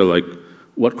things that are like,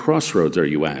 what crossroads are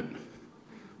you at?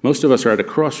 Most of us are at a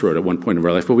crossroad at one point in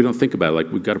our life, but we don't think about it.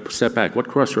 Like, we've got to step back. What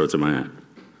crossroads am I at?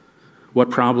 What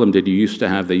problem did you used to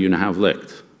have that you now have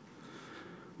licked?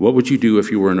 What would you do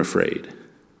if you weren't afraid?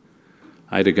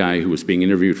 I had a guy who was being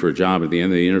interviewed for a job. At the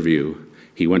end of the interview,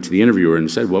 he went to the interviewer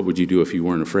and said, what would you do if you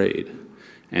weren't afraid?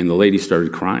 And the lady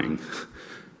started crying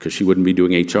because she wouldn't be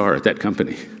doing HR at that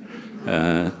company.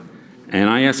 And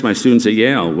I asked my students at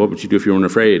Yale, what would you do if you weren't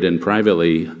afraid? And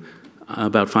privately,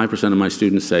 about 5% of my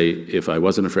students say, if I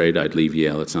wasn't afraid, I'd leave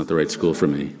Yale. It's not the right school for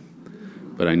me.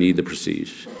 But I need the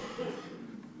prestige.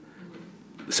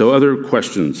 So other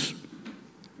questions.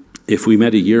 If we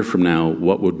met a year from now,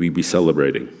 what would we be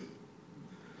celebrating?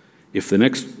 If the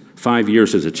next 5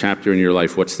 years is a chapter in your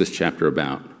life, what's this chapter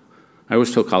about? I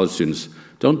always tell college students,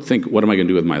 don't think, what am I going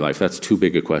to do with my life? That's too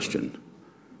big a question.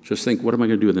 Just think, what am I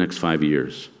going to do in the next 5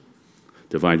 years?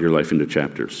 Divide your life into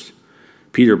chapters.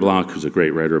 Peter Block, who's a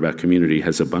great writer about community,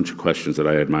 has a bunch of questions that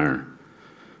I admire.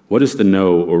 What is the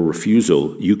no or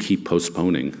refusal you keep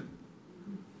postponing?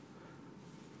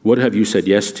 What have you said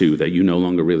yes to that you no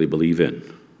longer really believe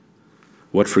in?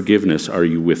 What forgiveness are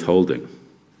you withholding?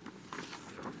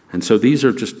 And so these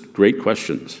are just great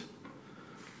questions.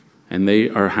 And they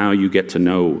are how you get to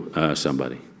know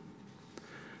somebody.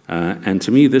 And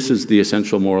to me, this is the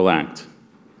essential moral act.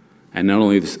 And not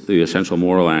only the essential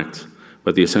moral act,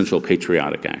 but the essential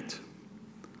patriotic act.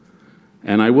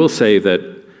 And I will say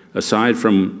that aside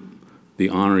from the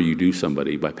honor you do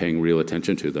somebody by paying real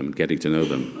attention to them, getting to know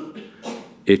them,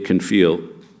 it can feel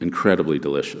incredibly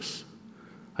delicious.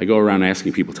 I go around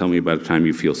asking people, tell me about a time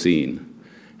you feel seen.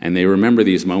 And they remember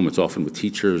these moments, often with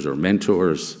teachers or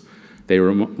mentors. They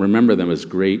remember them as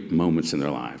great moments in their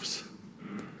lives.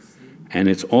 And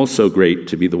it's also great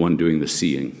to be the one doing the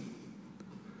seeing.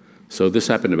 So this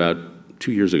happened about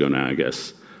 2 years ago now, I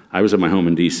guess. I was at my home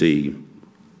in D.C.,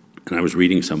 and I was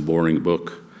reading some boring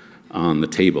book on the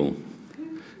table,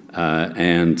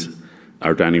 and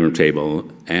our dining room table,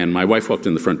 and my wife walked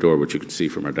in the front door, which you could see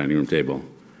from our dining room table,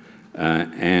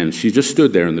 and she just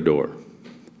stood there in the door.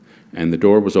 And the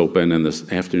door was open, and this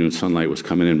afternoon sunlight was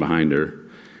coming in behind her,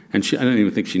 and I don't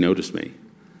even think she noticed me.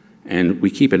 And we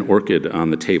keep an orchid on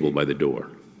the table by the door.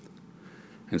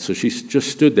 And so she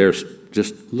just stood there,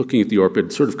 just looking at the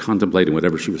orchid, sort of contemplating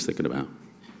whatever she was thinking about.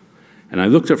 And I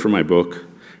looked up from my book,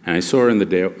 and I saw her in the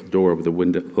door with the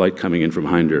window light coming in from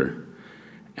behind her.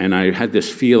 And I had this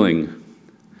feeling,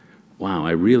 wow,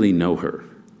 I really know her.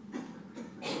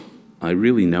 I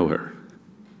really know her.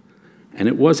 And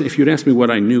it was, if you'd asked me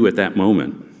what I knew at that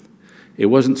moment, it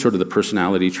wasn't sort of the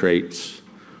personality traits,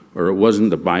 or it wasn't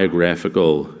the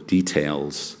biographical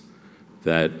details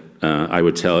that I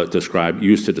would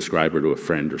used to describe her to a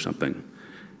friend or something.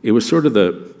 It was sort of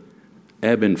the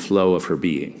ebb and flow of her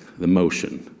being, the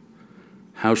motion,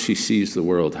 how she sees the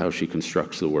world, how she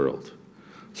constructs the world.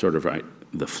 Sort of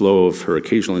the flow of her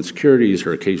occasional insecurities,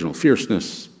 her occasional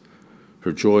fierceness,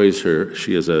 her joys,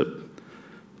 she has a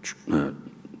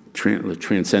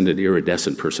transcendent,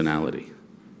 iridescent personality.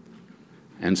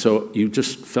 And so you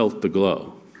just felt the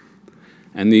glow.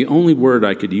 And the only word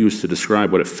I could use to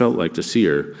describe what it felt like to see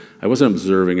her, I wasn't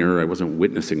observing her, I wasn't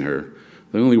witnessing her.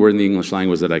 The only word in the English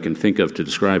language that I can think of to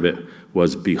describe it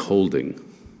was beholding.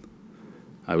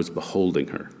 I was beholding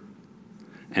her.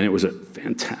 And it was a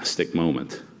fantastic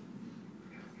moment.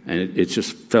 And it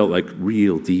just felt like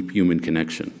real, deep human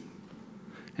connection.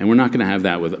 And we're not going to have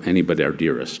that with anybody, our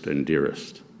dearest and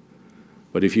dearest.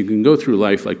 But if you can go through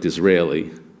life like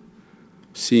Disraeli,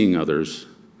 seeing others,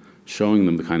 showing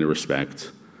them the kind of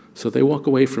respect, so they walk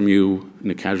away from you in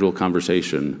a casual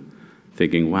conversation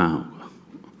thinking, wow,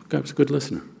 that guy was a good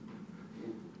listener.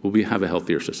 Will we have a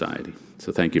healthier society?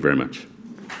 So thank you very much.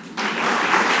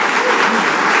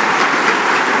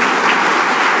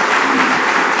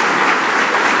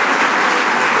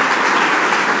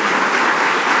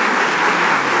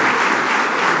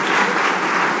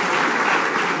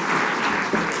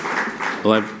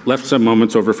 Well, I've left some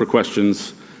moments over for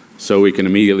questions so we can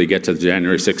immediately get to the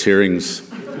January 6 hearings.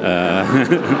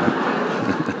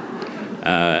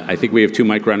 I think we have two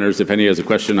mic runners. If any has a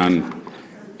question on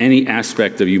any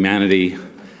aspect of humanity,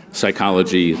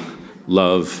 psychology,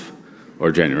 love,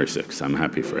 or January 6th, I'm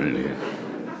happy for anything.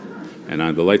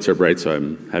 And the lights are bright, so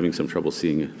I'm having some trouble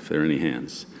seeing if there are any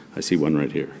hands. I see one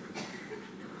right here.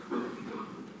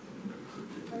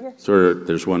 So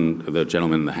there's one, the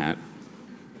gentleman in the hat.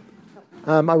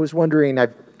 I was wondering,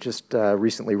 I've just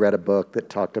recently read a book that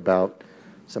talked about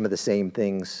some of the same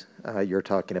things you're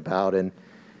talking about, and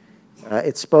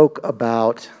it spoke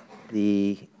about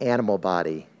the animal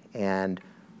body and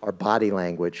our body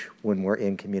language when we're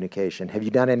in communication. Have you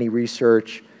done any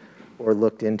research or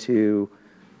looked into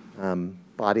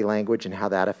body language and how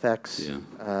that affects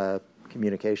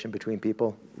communication between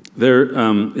people? There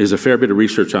is a fair bit of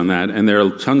research on that, and there are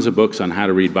tons of books on how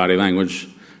to read body language.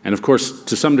 And of course,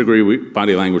 to some degree,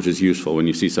 body language is useful. When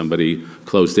you see somebody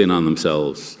closed in on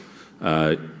themselves,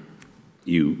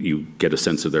 you get a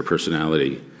sense of their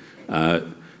personality.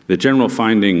 The general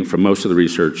finding from most of the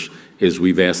research is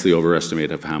we vastly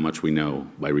overestimate of how much we know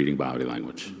by reading body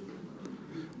language.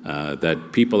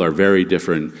 That people are very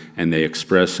different and they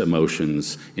express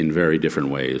emotions in very different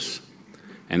ways.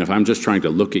 And if I'm just trying to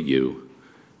look at you,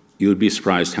 you would be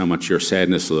surprised how much your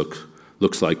sadness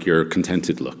looks like your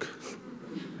contented look,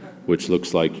 which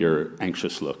looks like your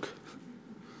anxious look.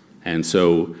 And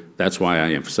so that's why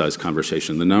I emphasize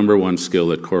conversation. The number one skill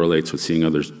that correlates with seeing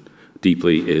others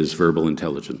deeply is verbal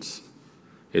intelligence.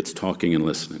 It's talking and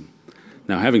listening.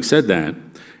 Now, having said that,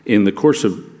 in the course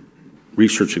of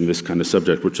researching this kind of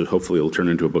subject, which hopefully will turn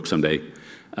into a book someday,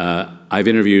 I've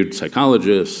interviewed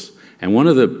psychologists, and one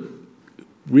of the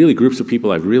really groups of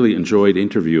people I've really enjoyed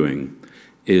interviewing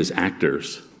is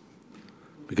actors,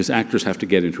 because actors have to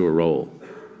get into a role.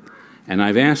 And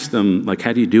I've asked them, like,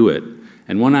 how do you do it?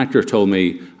 And one actor told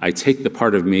me, I take the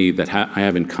part of me that I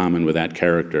have in common with that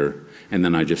character, and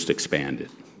then I just expand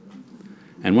it.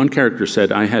 And one character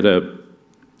said, I had a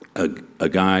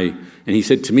guy, and he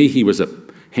said to me he was a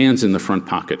hands in the front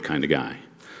pocket kind of guy.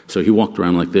 So he walked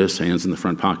around like this, hands in the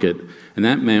front pocket, and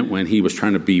that meant when he was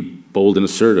trying to be bold and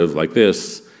assertive like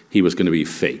this, he was going to be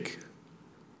fake.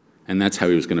 And that's how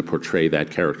he was going to portray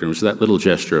that character. It was that little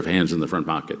gesture of hands in the front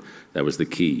pocket that was the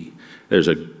key. There's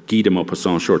a Guy de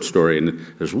Maupassant short story, and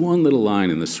there's one little line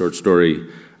in this short story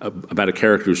about a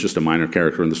character who's just a minor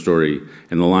character in the story,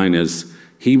 and the line is,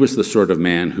 he was the sort of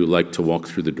man who liked to walk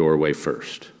through the doorway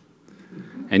first.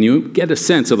 And you get a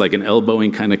sense of like an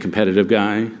elbowing kind of competitive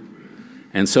guy.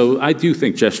 And so I do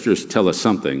think gestures tell us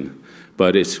something,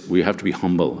 but we have to be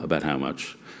humble about how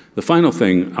much. The final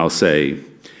thing I'll say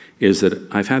is that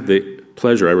I've had the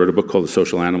pleasure, I wrote a book called The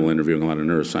Social Animal, interviewing a lot of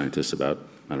neuroscientists about,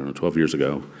 12 years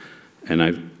ago. And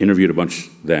I've interviewed a bunch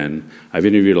then. I've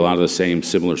interviewed a lot of the same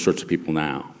similar sorts of people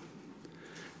now.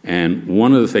 And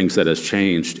one of the things that has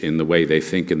changed in the way they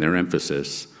think and their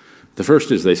emphasis, the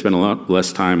first is they spend a lot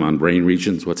less time on brain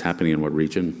regions, what's happening in what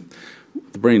region.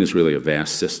 The brain is really a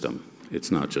vast system.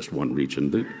 It's not just one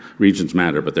region. The regions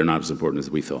matter, but they're not as important as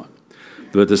we thought.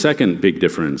 But the second big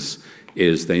difference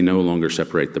is they no longer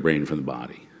separate the brain from the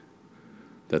body.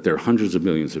 That there are hundreds of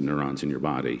millions of neurons in your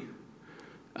body.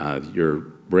 Your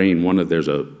brain, there's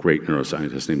a great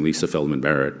neuroscientist named Lisa Feldman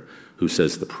Barrett who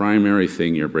says the primary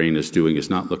thing your brain is doing is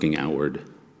not looking outward,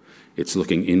 it's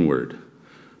looking inward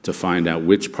to find out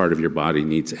which part of your body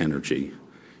needs energy.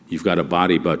 You've got a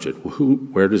body budget.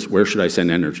 Where should I send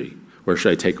energy? Where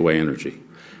should I take away energy?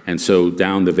 And so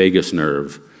down the vagus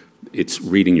nerve, it's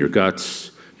reading your guts,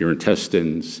 your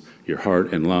intestines, your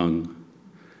heart and lung.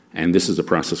 And this is a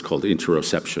process called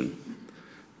interoception.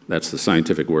 That's the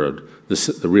scientific word.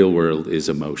 The real world is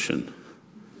emotion.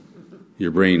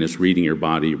 Your brain is reading your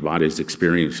body is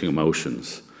experiencing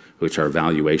emotions, which are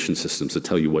evaluation systems that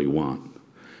tell you what you want.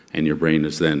 And your brain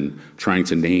is then trying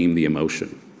to name the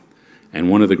emotion. And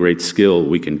one of the great skills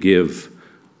we can give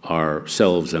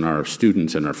ourselves and our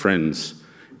students and our friends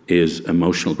is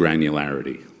emotional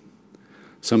granularity.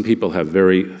 Some people have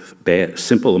very bad,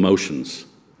 simple emotions.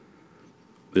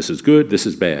 This is good, this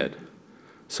is bad.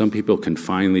 Some people can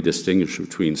finely distinguish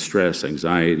between stress,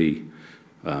 anxiety,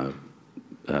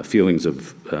 feelings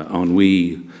of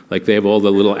ennui, like they have all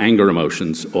the little anger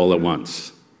emotions all at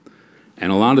once.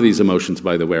 And a lot of these emotions,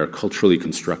 by the way, are culturally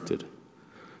constructed.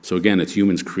 So again, it's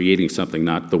humans creating something,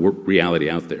 not the reality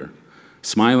out there.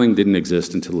 Smiling didn't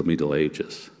exist until the Middle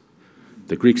Ages.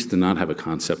 The Greeks did not have a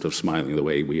concept of smiling the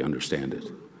way we understand it.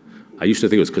 I used to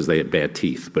think it was because they had bad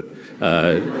teeth, but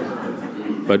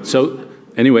so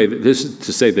anyway, this is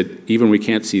to say that even we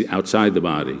can't see outside the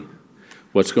body,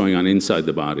 what's going on inside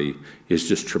the body is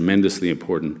just tremendously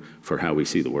important for how we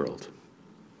see the world.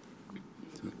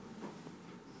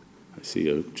 I see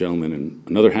a gentleman in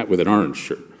another hat with an orange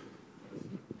shirt.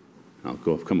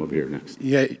 Come over here next.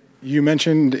 Yeah, you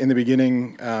mentioned in the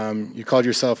beginning, you called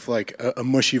yourself like a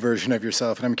mushy version of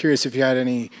yourself. And I'm curious if you had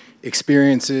any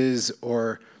experiences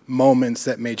or moments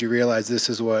that made you realize this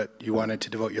is what you wanted to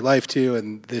devote your life to,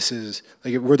 and this is,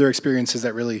 like, were there experiences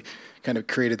that really kind of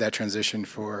created that transition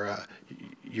for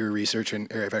your research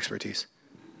and area of expertise?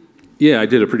 Yeah, I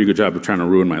did a pretty good job of trying to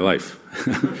ruin my life.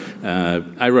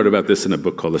 I wrote about this in a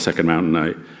book called The Second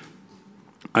Mountain.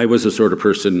 I was the sort of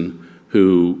person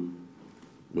who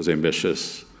was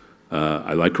ambitious.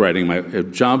 I liked writing. My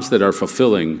jobs that are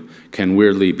fulfilling can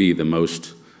weirdly be the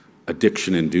most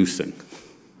addiction-inducing.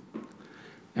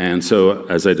 And so,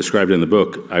 as I described in the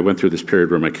book, I went through this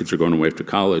period where my kids were going away to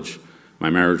college, my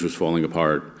marriage was falling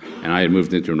apart, and I had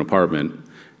moved into an apartment.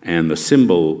 And the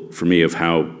symbol for me of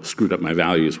how screwed up my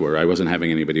values were, I wasn't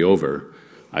having anybody over.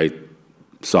 I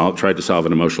tried to solve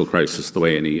an emotional crisis the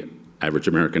way any average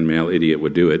American male idiot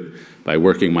would do it, by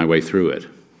working my way through it.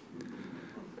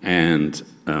 And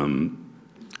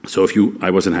so I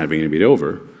wasn't having anybody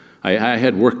over. I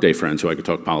had workday friends who I could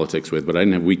talk politics with, but I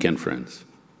didn't have weekend friends,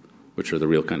 which are the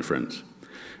real kind of friends.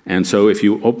 And so if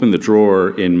you open the drawer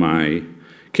in my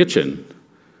kitchen,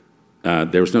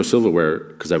 there was no silverware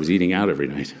because I was eating out every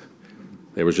night.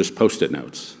 There was just Post-it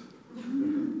notes.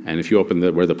 And if you open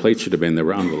where the plates should have been, there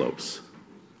were envelopes.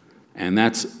 And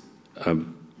that's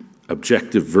an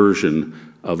objective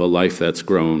version of a life that's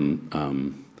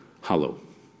grown hollow.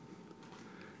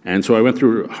 And so I went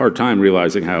through a hard time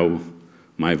realizing how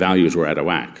my values were out of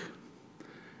whack.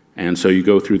 And so you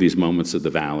go through these moments of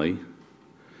the valley.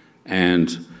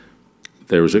 And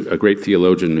there was a great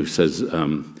theologian who says,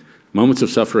 moments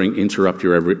of suffering interrupt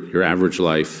your average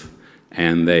life,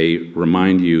 and they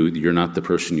remind you that you're not the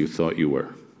person you thought you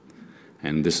were.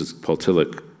 And this is Paul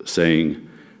Tillich saying,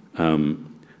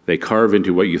 they carve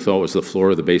into what you thought was the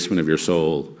floor of the basement of your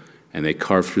soul, and they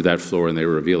carve through that floor and they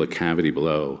reveal a cavity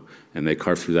below, and they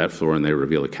carve through that floor and they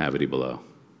reveal a cavity below.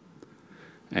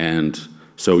 And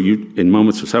so in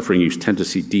moments of suffering, you tend to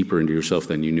see deeper into yourself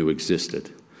than you knew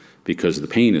existed, because the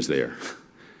pain is there.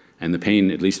 And the pain,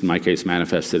 at least in my case,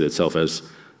 manifested itself as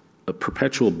a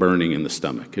perpetual burning in the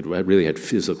stomach. It really had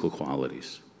physical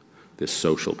qualities, this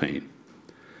social pain.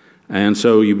 And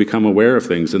so you become aware of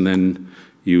things, and then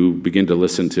you begin to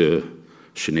listen to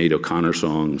Sinead O'Connor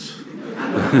songs.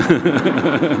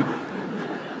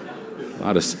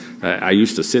 I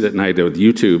used to sit at night with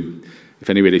YouTube. If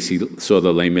anybody saw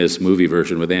the Les Mis movie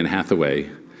version with Anne Hathaway,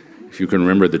 if you can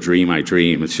remember The Dream I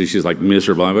Dream, and she's like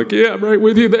miserable. I'm like, yeah, I'm right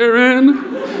with you there,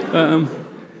 Anne.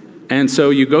 And so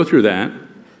you go through that,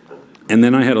 and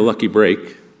then I had a lucky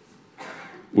break,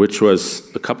 which was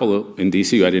a couple in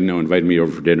D.C. who I didn't know invited me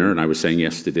over for dinner, and I was saying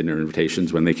yes to dinner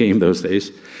invitations when they came those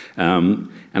days. And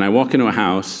I walk into a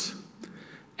house,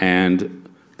 and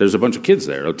there's a bunch of kids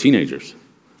there, teenagers.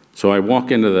 So I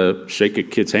walk into shake a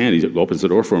kid's hand. He opens the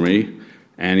door for me,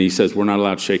 and he says, "We're not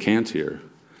allowed to shake hands here.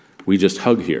 We just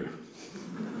hug here."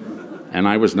 And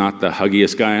I was not the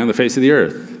huggiest guy on the face of the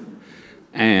earth.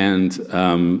 And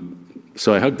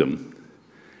so I hugged him.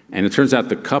 And it turns out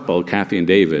the couple, Kathy and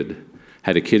David,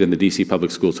 had a kid in the D.C.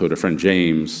 public schools who had a friend,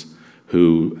 James,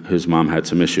 whose mom had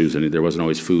some issues, and there wasn't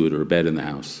always food or a bed in the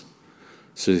house.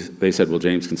 So they said, well,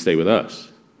 James can stay with us.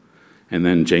 And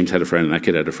then James had a friend, and that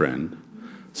kid had a friend.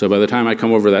 So by the time I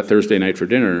come over that Thursday night for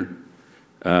dinner,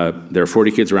 there are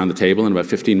 40 kids around the table and about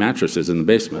 15 mattresses in the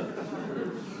basement.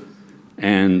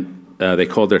 And they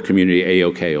called their community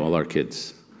A-OK, all our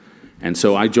kids. And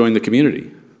so I joined the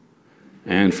community.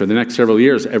 And for the next several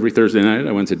years, every Thursday night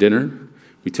I went to dinner.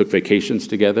 We took vacations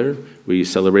together. We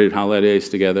celebrated holidays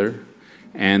together.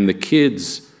 And the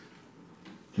kids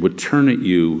would turn at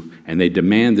you and they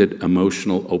demanded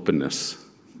emotional openness.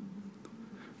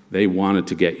 They wanted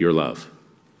to get your love.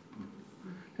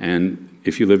 And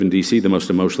if you live in D.C., the most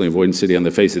emotionally avoidant city on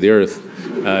the face of the earth,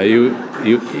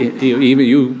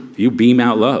 you beam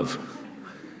out love.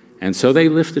 And so they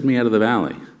lifted me out of the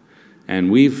valley. And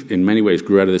we've, in many ways,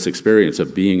 grew out of this experience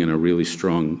of being in a really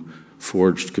strong,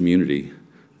 forged community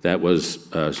that was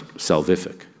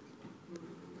salvific.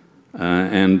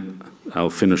 And I'll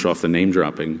finish off the name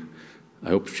dropping. I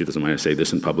hope she doesn't mind I say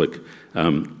this in public.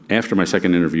 After my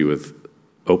second interview with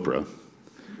Oprah,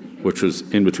 which was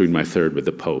in between my third with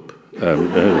the Pope,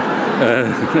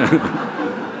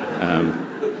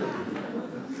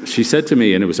 she said to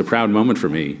me, and it was a proud moment for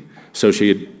me, so she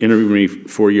had interviewed me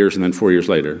 4 years and then 4 years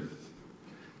later,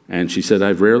 and she said,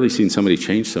 I've rarely seen somebody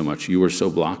change so much. You were so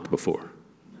blocked before.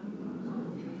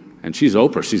 And she's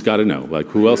Oprah. She's got to know. Like,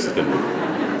 who else is going to know?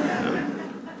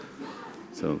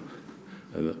 So,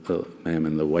 ma'am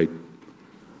in the white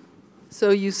So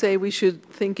you say we should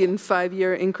think in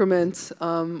 5-year increments.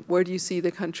 Where do you see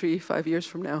the country 5 years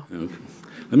from now? Okay.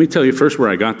 Let me tell you first where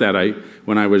I got that.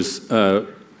 When I was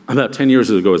about 10 years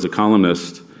ago as a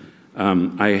columnist,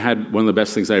 I had one of the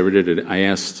best things I ever did.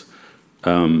 I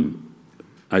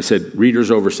said,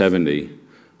 readers over 70,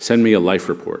 send me a life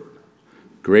report.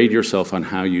 Grade yourself on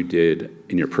how you did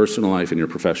in your personal life and your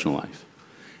professional life.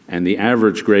 And the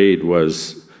average grade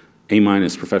was A-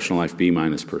 professional life, B-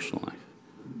 personal life.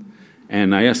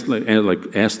 And I asked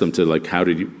them to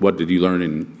what did you learn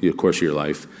in the course of your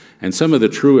life? And some of the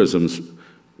truisms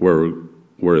were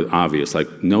obvious.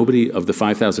 Like nobody of the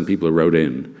 5,000 people who wrote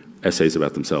in essays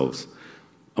about themselves,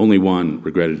 only one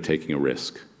regretted taking a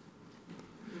risk.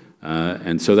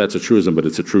 And so that's a truism, but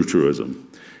it's a true truism.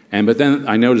 But then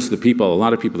I noticed a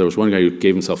lot of people, there was one guy who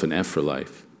gave himself an F for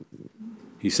life.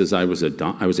 He says, I was an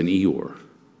Eeyore.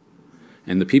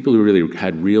 And the people who really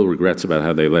had real regrets about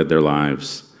how they led their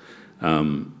lives,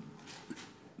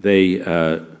 they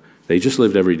just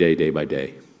lived every day, day by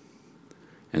day.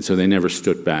 And so they never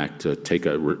stood back to take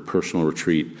a personal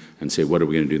retreat and say, what are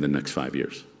we going to do the next 5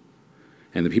 years?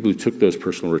 And the people who took those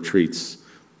personal retreats,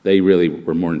 they really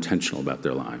were more intentional about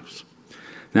their lives.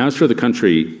 Now, as for the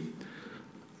country,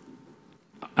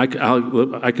 I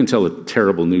can tell a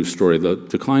terrible news story. The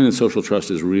decline in social trust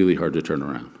is really hard to turn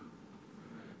around.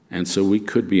 And so we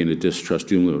could be in a distrust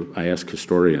doom loop. I ask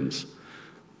historians,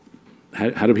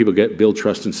 how do people build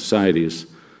trust in societies?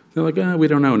 They're like, we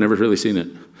don't know, never really seen it.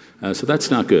 So that's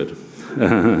not good.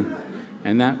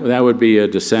 And that would be a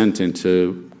descent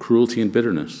into cruelty and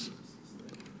bitterness.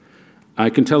 I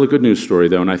can tell a good news story,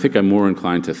 though, and I think I'm more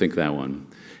inclined to think that one.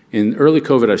 In early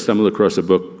COVID, I stumbled across a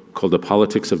book called The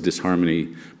Politics of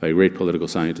Disharmony by a great political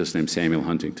scientist named Samuel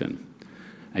Huntington.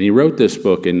 And he wrote this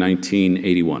book in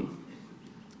 1981.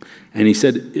 And he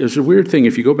said, there's a weird thing,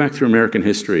 if you go back through American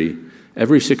history,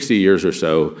 every 60 years or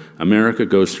so, America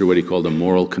goes through what he called a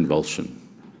moral convulsion.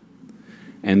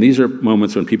 And these are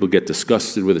moments when people get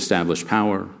disgusted with established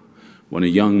power, when a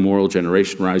young moral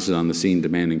generation rises on the scene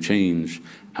demanding change,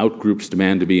 out-groups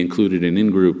demand to be included in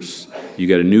in-groups, you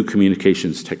get a new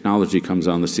communications technology comes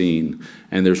on the scene,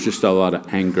 and there's just a lot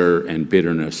of anger and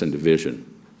bitterness and division.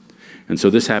 And so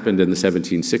this happened in the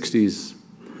 1760s,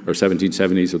 or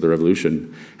 1770s with the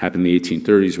Revolution, happened in the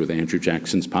 1830s with Andrew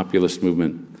Jackson's populist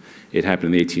movement, it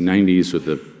happened in the 1890s with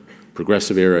the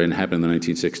progressive era, and happened in the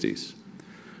 1960s.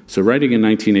 So writing in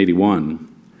 1981,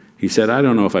 he said, I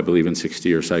don't know if I believe in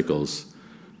 60-year cycles,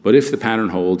 but if the pattern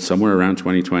holds somewhere around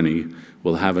 2020,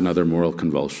 we'll have another moral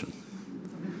convulsion.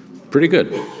 Pretty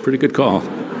good call.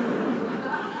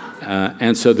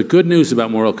 And so the good news about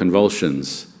moral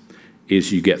convulsions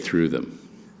is you get through them.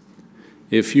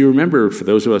 If you remember, for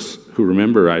those of us who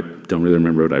remember, I don't really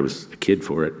remember what I was a kid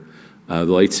for it, the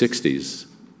late 60s,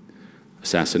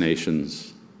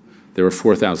 assassinations. There were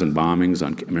 4,000 bombings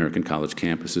on American college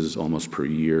campuses almost per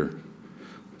year.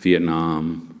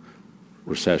 Vietnam,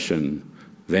 recession,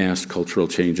 vast cultural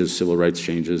changes, civil rights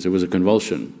changes. It was a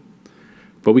convulsion.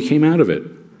 But we came out of it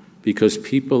because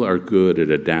people are good at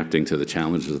adapting to the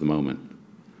challenges of the moment.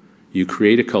 You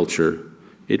create a culture,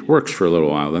 it works for a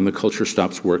little while, then the culture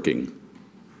stops working.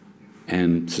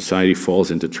 And society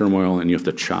falls into turmoil, and you have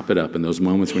to chop it up. And those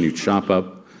moments when you chop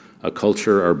up a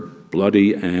culture are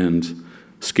bloody and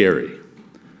scary.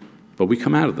 But we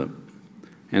come out of them.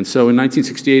 And so in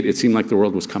 1968, it seemed like the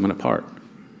world was coming apart.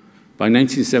 By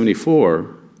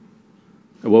 1974,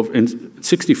 well, in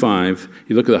 65,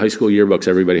 you look at the high school yearbooks,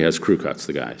 everybody has crew cuts,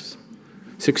 the guys.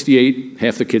 68,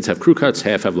 half the kids have crew cuts,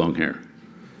 half have long hair.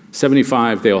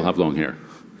 75, they all have long hair.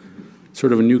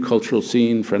 Sort of a new cultural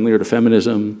scene, friendlier to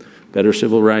feminism, better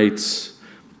civil rights,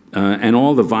 and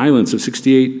all the violence of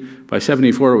 68. By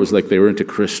 74, it was like they were into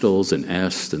crystals and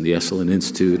Est and the Esalen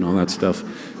Institute and all that stuff.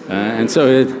 And so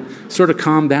it sort of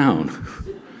calmed down.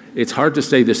 It's hard to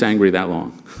stay this angry that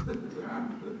long.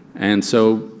 And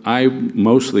so I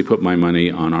mostly put my money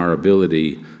on our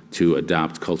ability to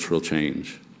adopt cultural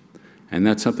change. And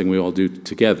that's something we all do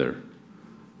together.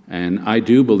 And I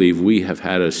do believe we have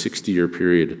had a 60-year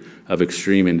period of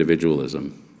extreme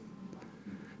individualism.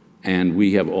 And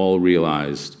we have all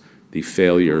realized the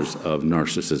failures of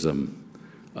narcissism,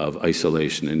 of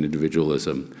isolation and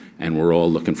individualism, and we're all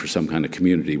looking for some kind of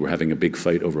community. We're having a big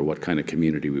fight over what kind of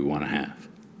community we want to have.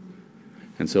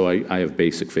 And so I have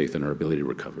basic faith in our ability to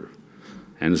recover.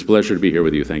 And it's a pleasure to be here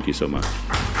with you. Thank you so much.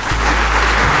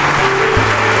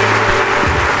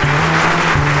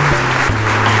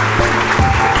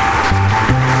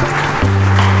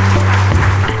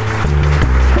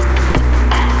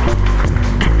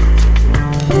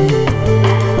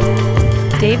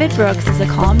 David David Brooks is a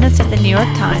columnist at the New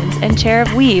York Times and chair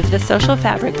of Weave, the social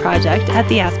fabric project at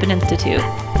the Aspen Institute.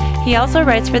 He also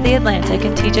writes for The Atlantic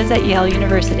and teaches at Yale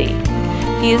University.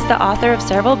 He is the author of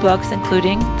several books,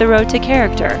 including The Road to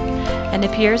Character, and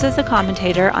appears as a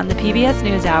commentator on the PBS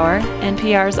NewsHour,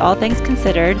 NPR's All Things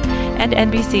Considered, and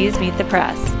NBC's Meet the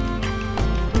Press.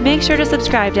 Make sure to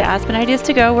subscribe to Aspen Ideas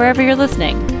to Go wherever you're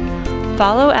listening.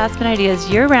 Follow Aspen Ideas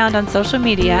year-round on social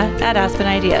media at Aspen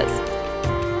Ideas.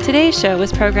 Today's show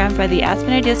was programmed by the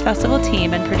Aspen Ideas Festival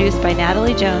team and produced by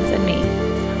Natalie Jones and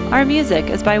me. Our music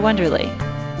is by Wonderly.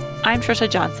 I'm Trisha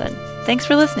Johnson. Thanks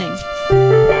for listening.